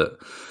by? But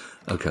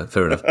okay,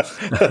 fair enough.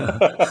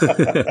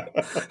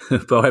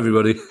 Bye,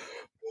 everybody.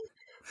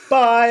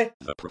 Bye.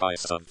 The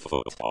price of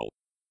football.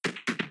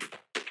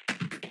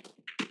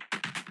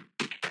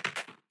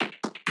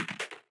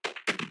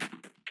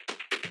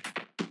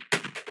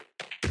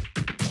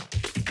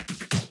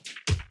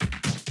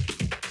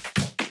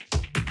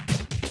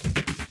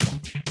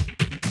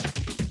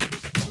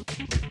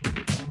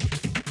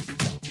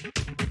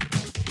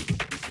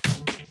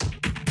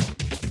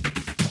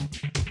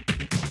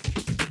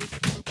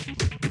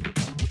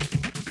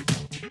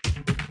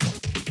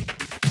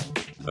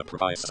 The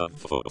price of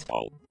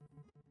football.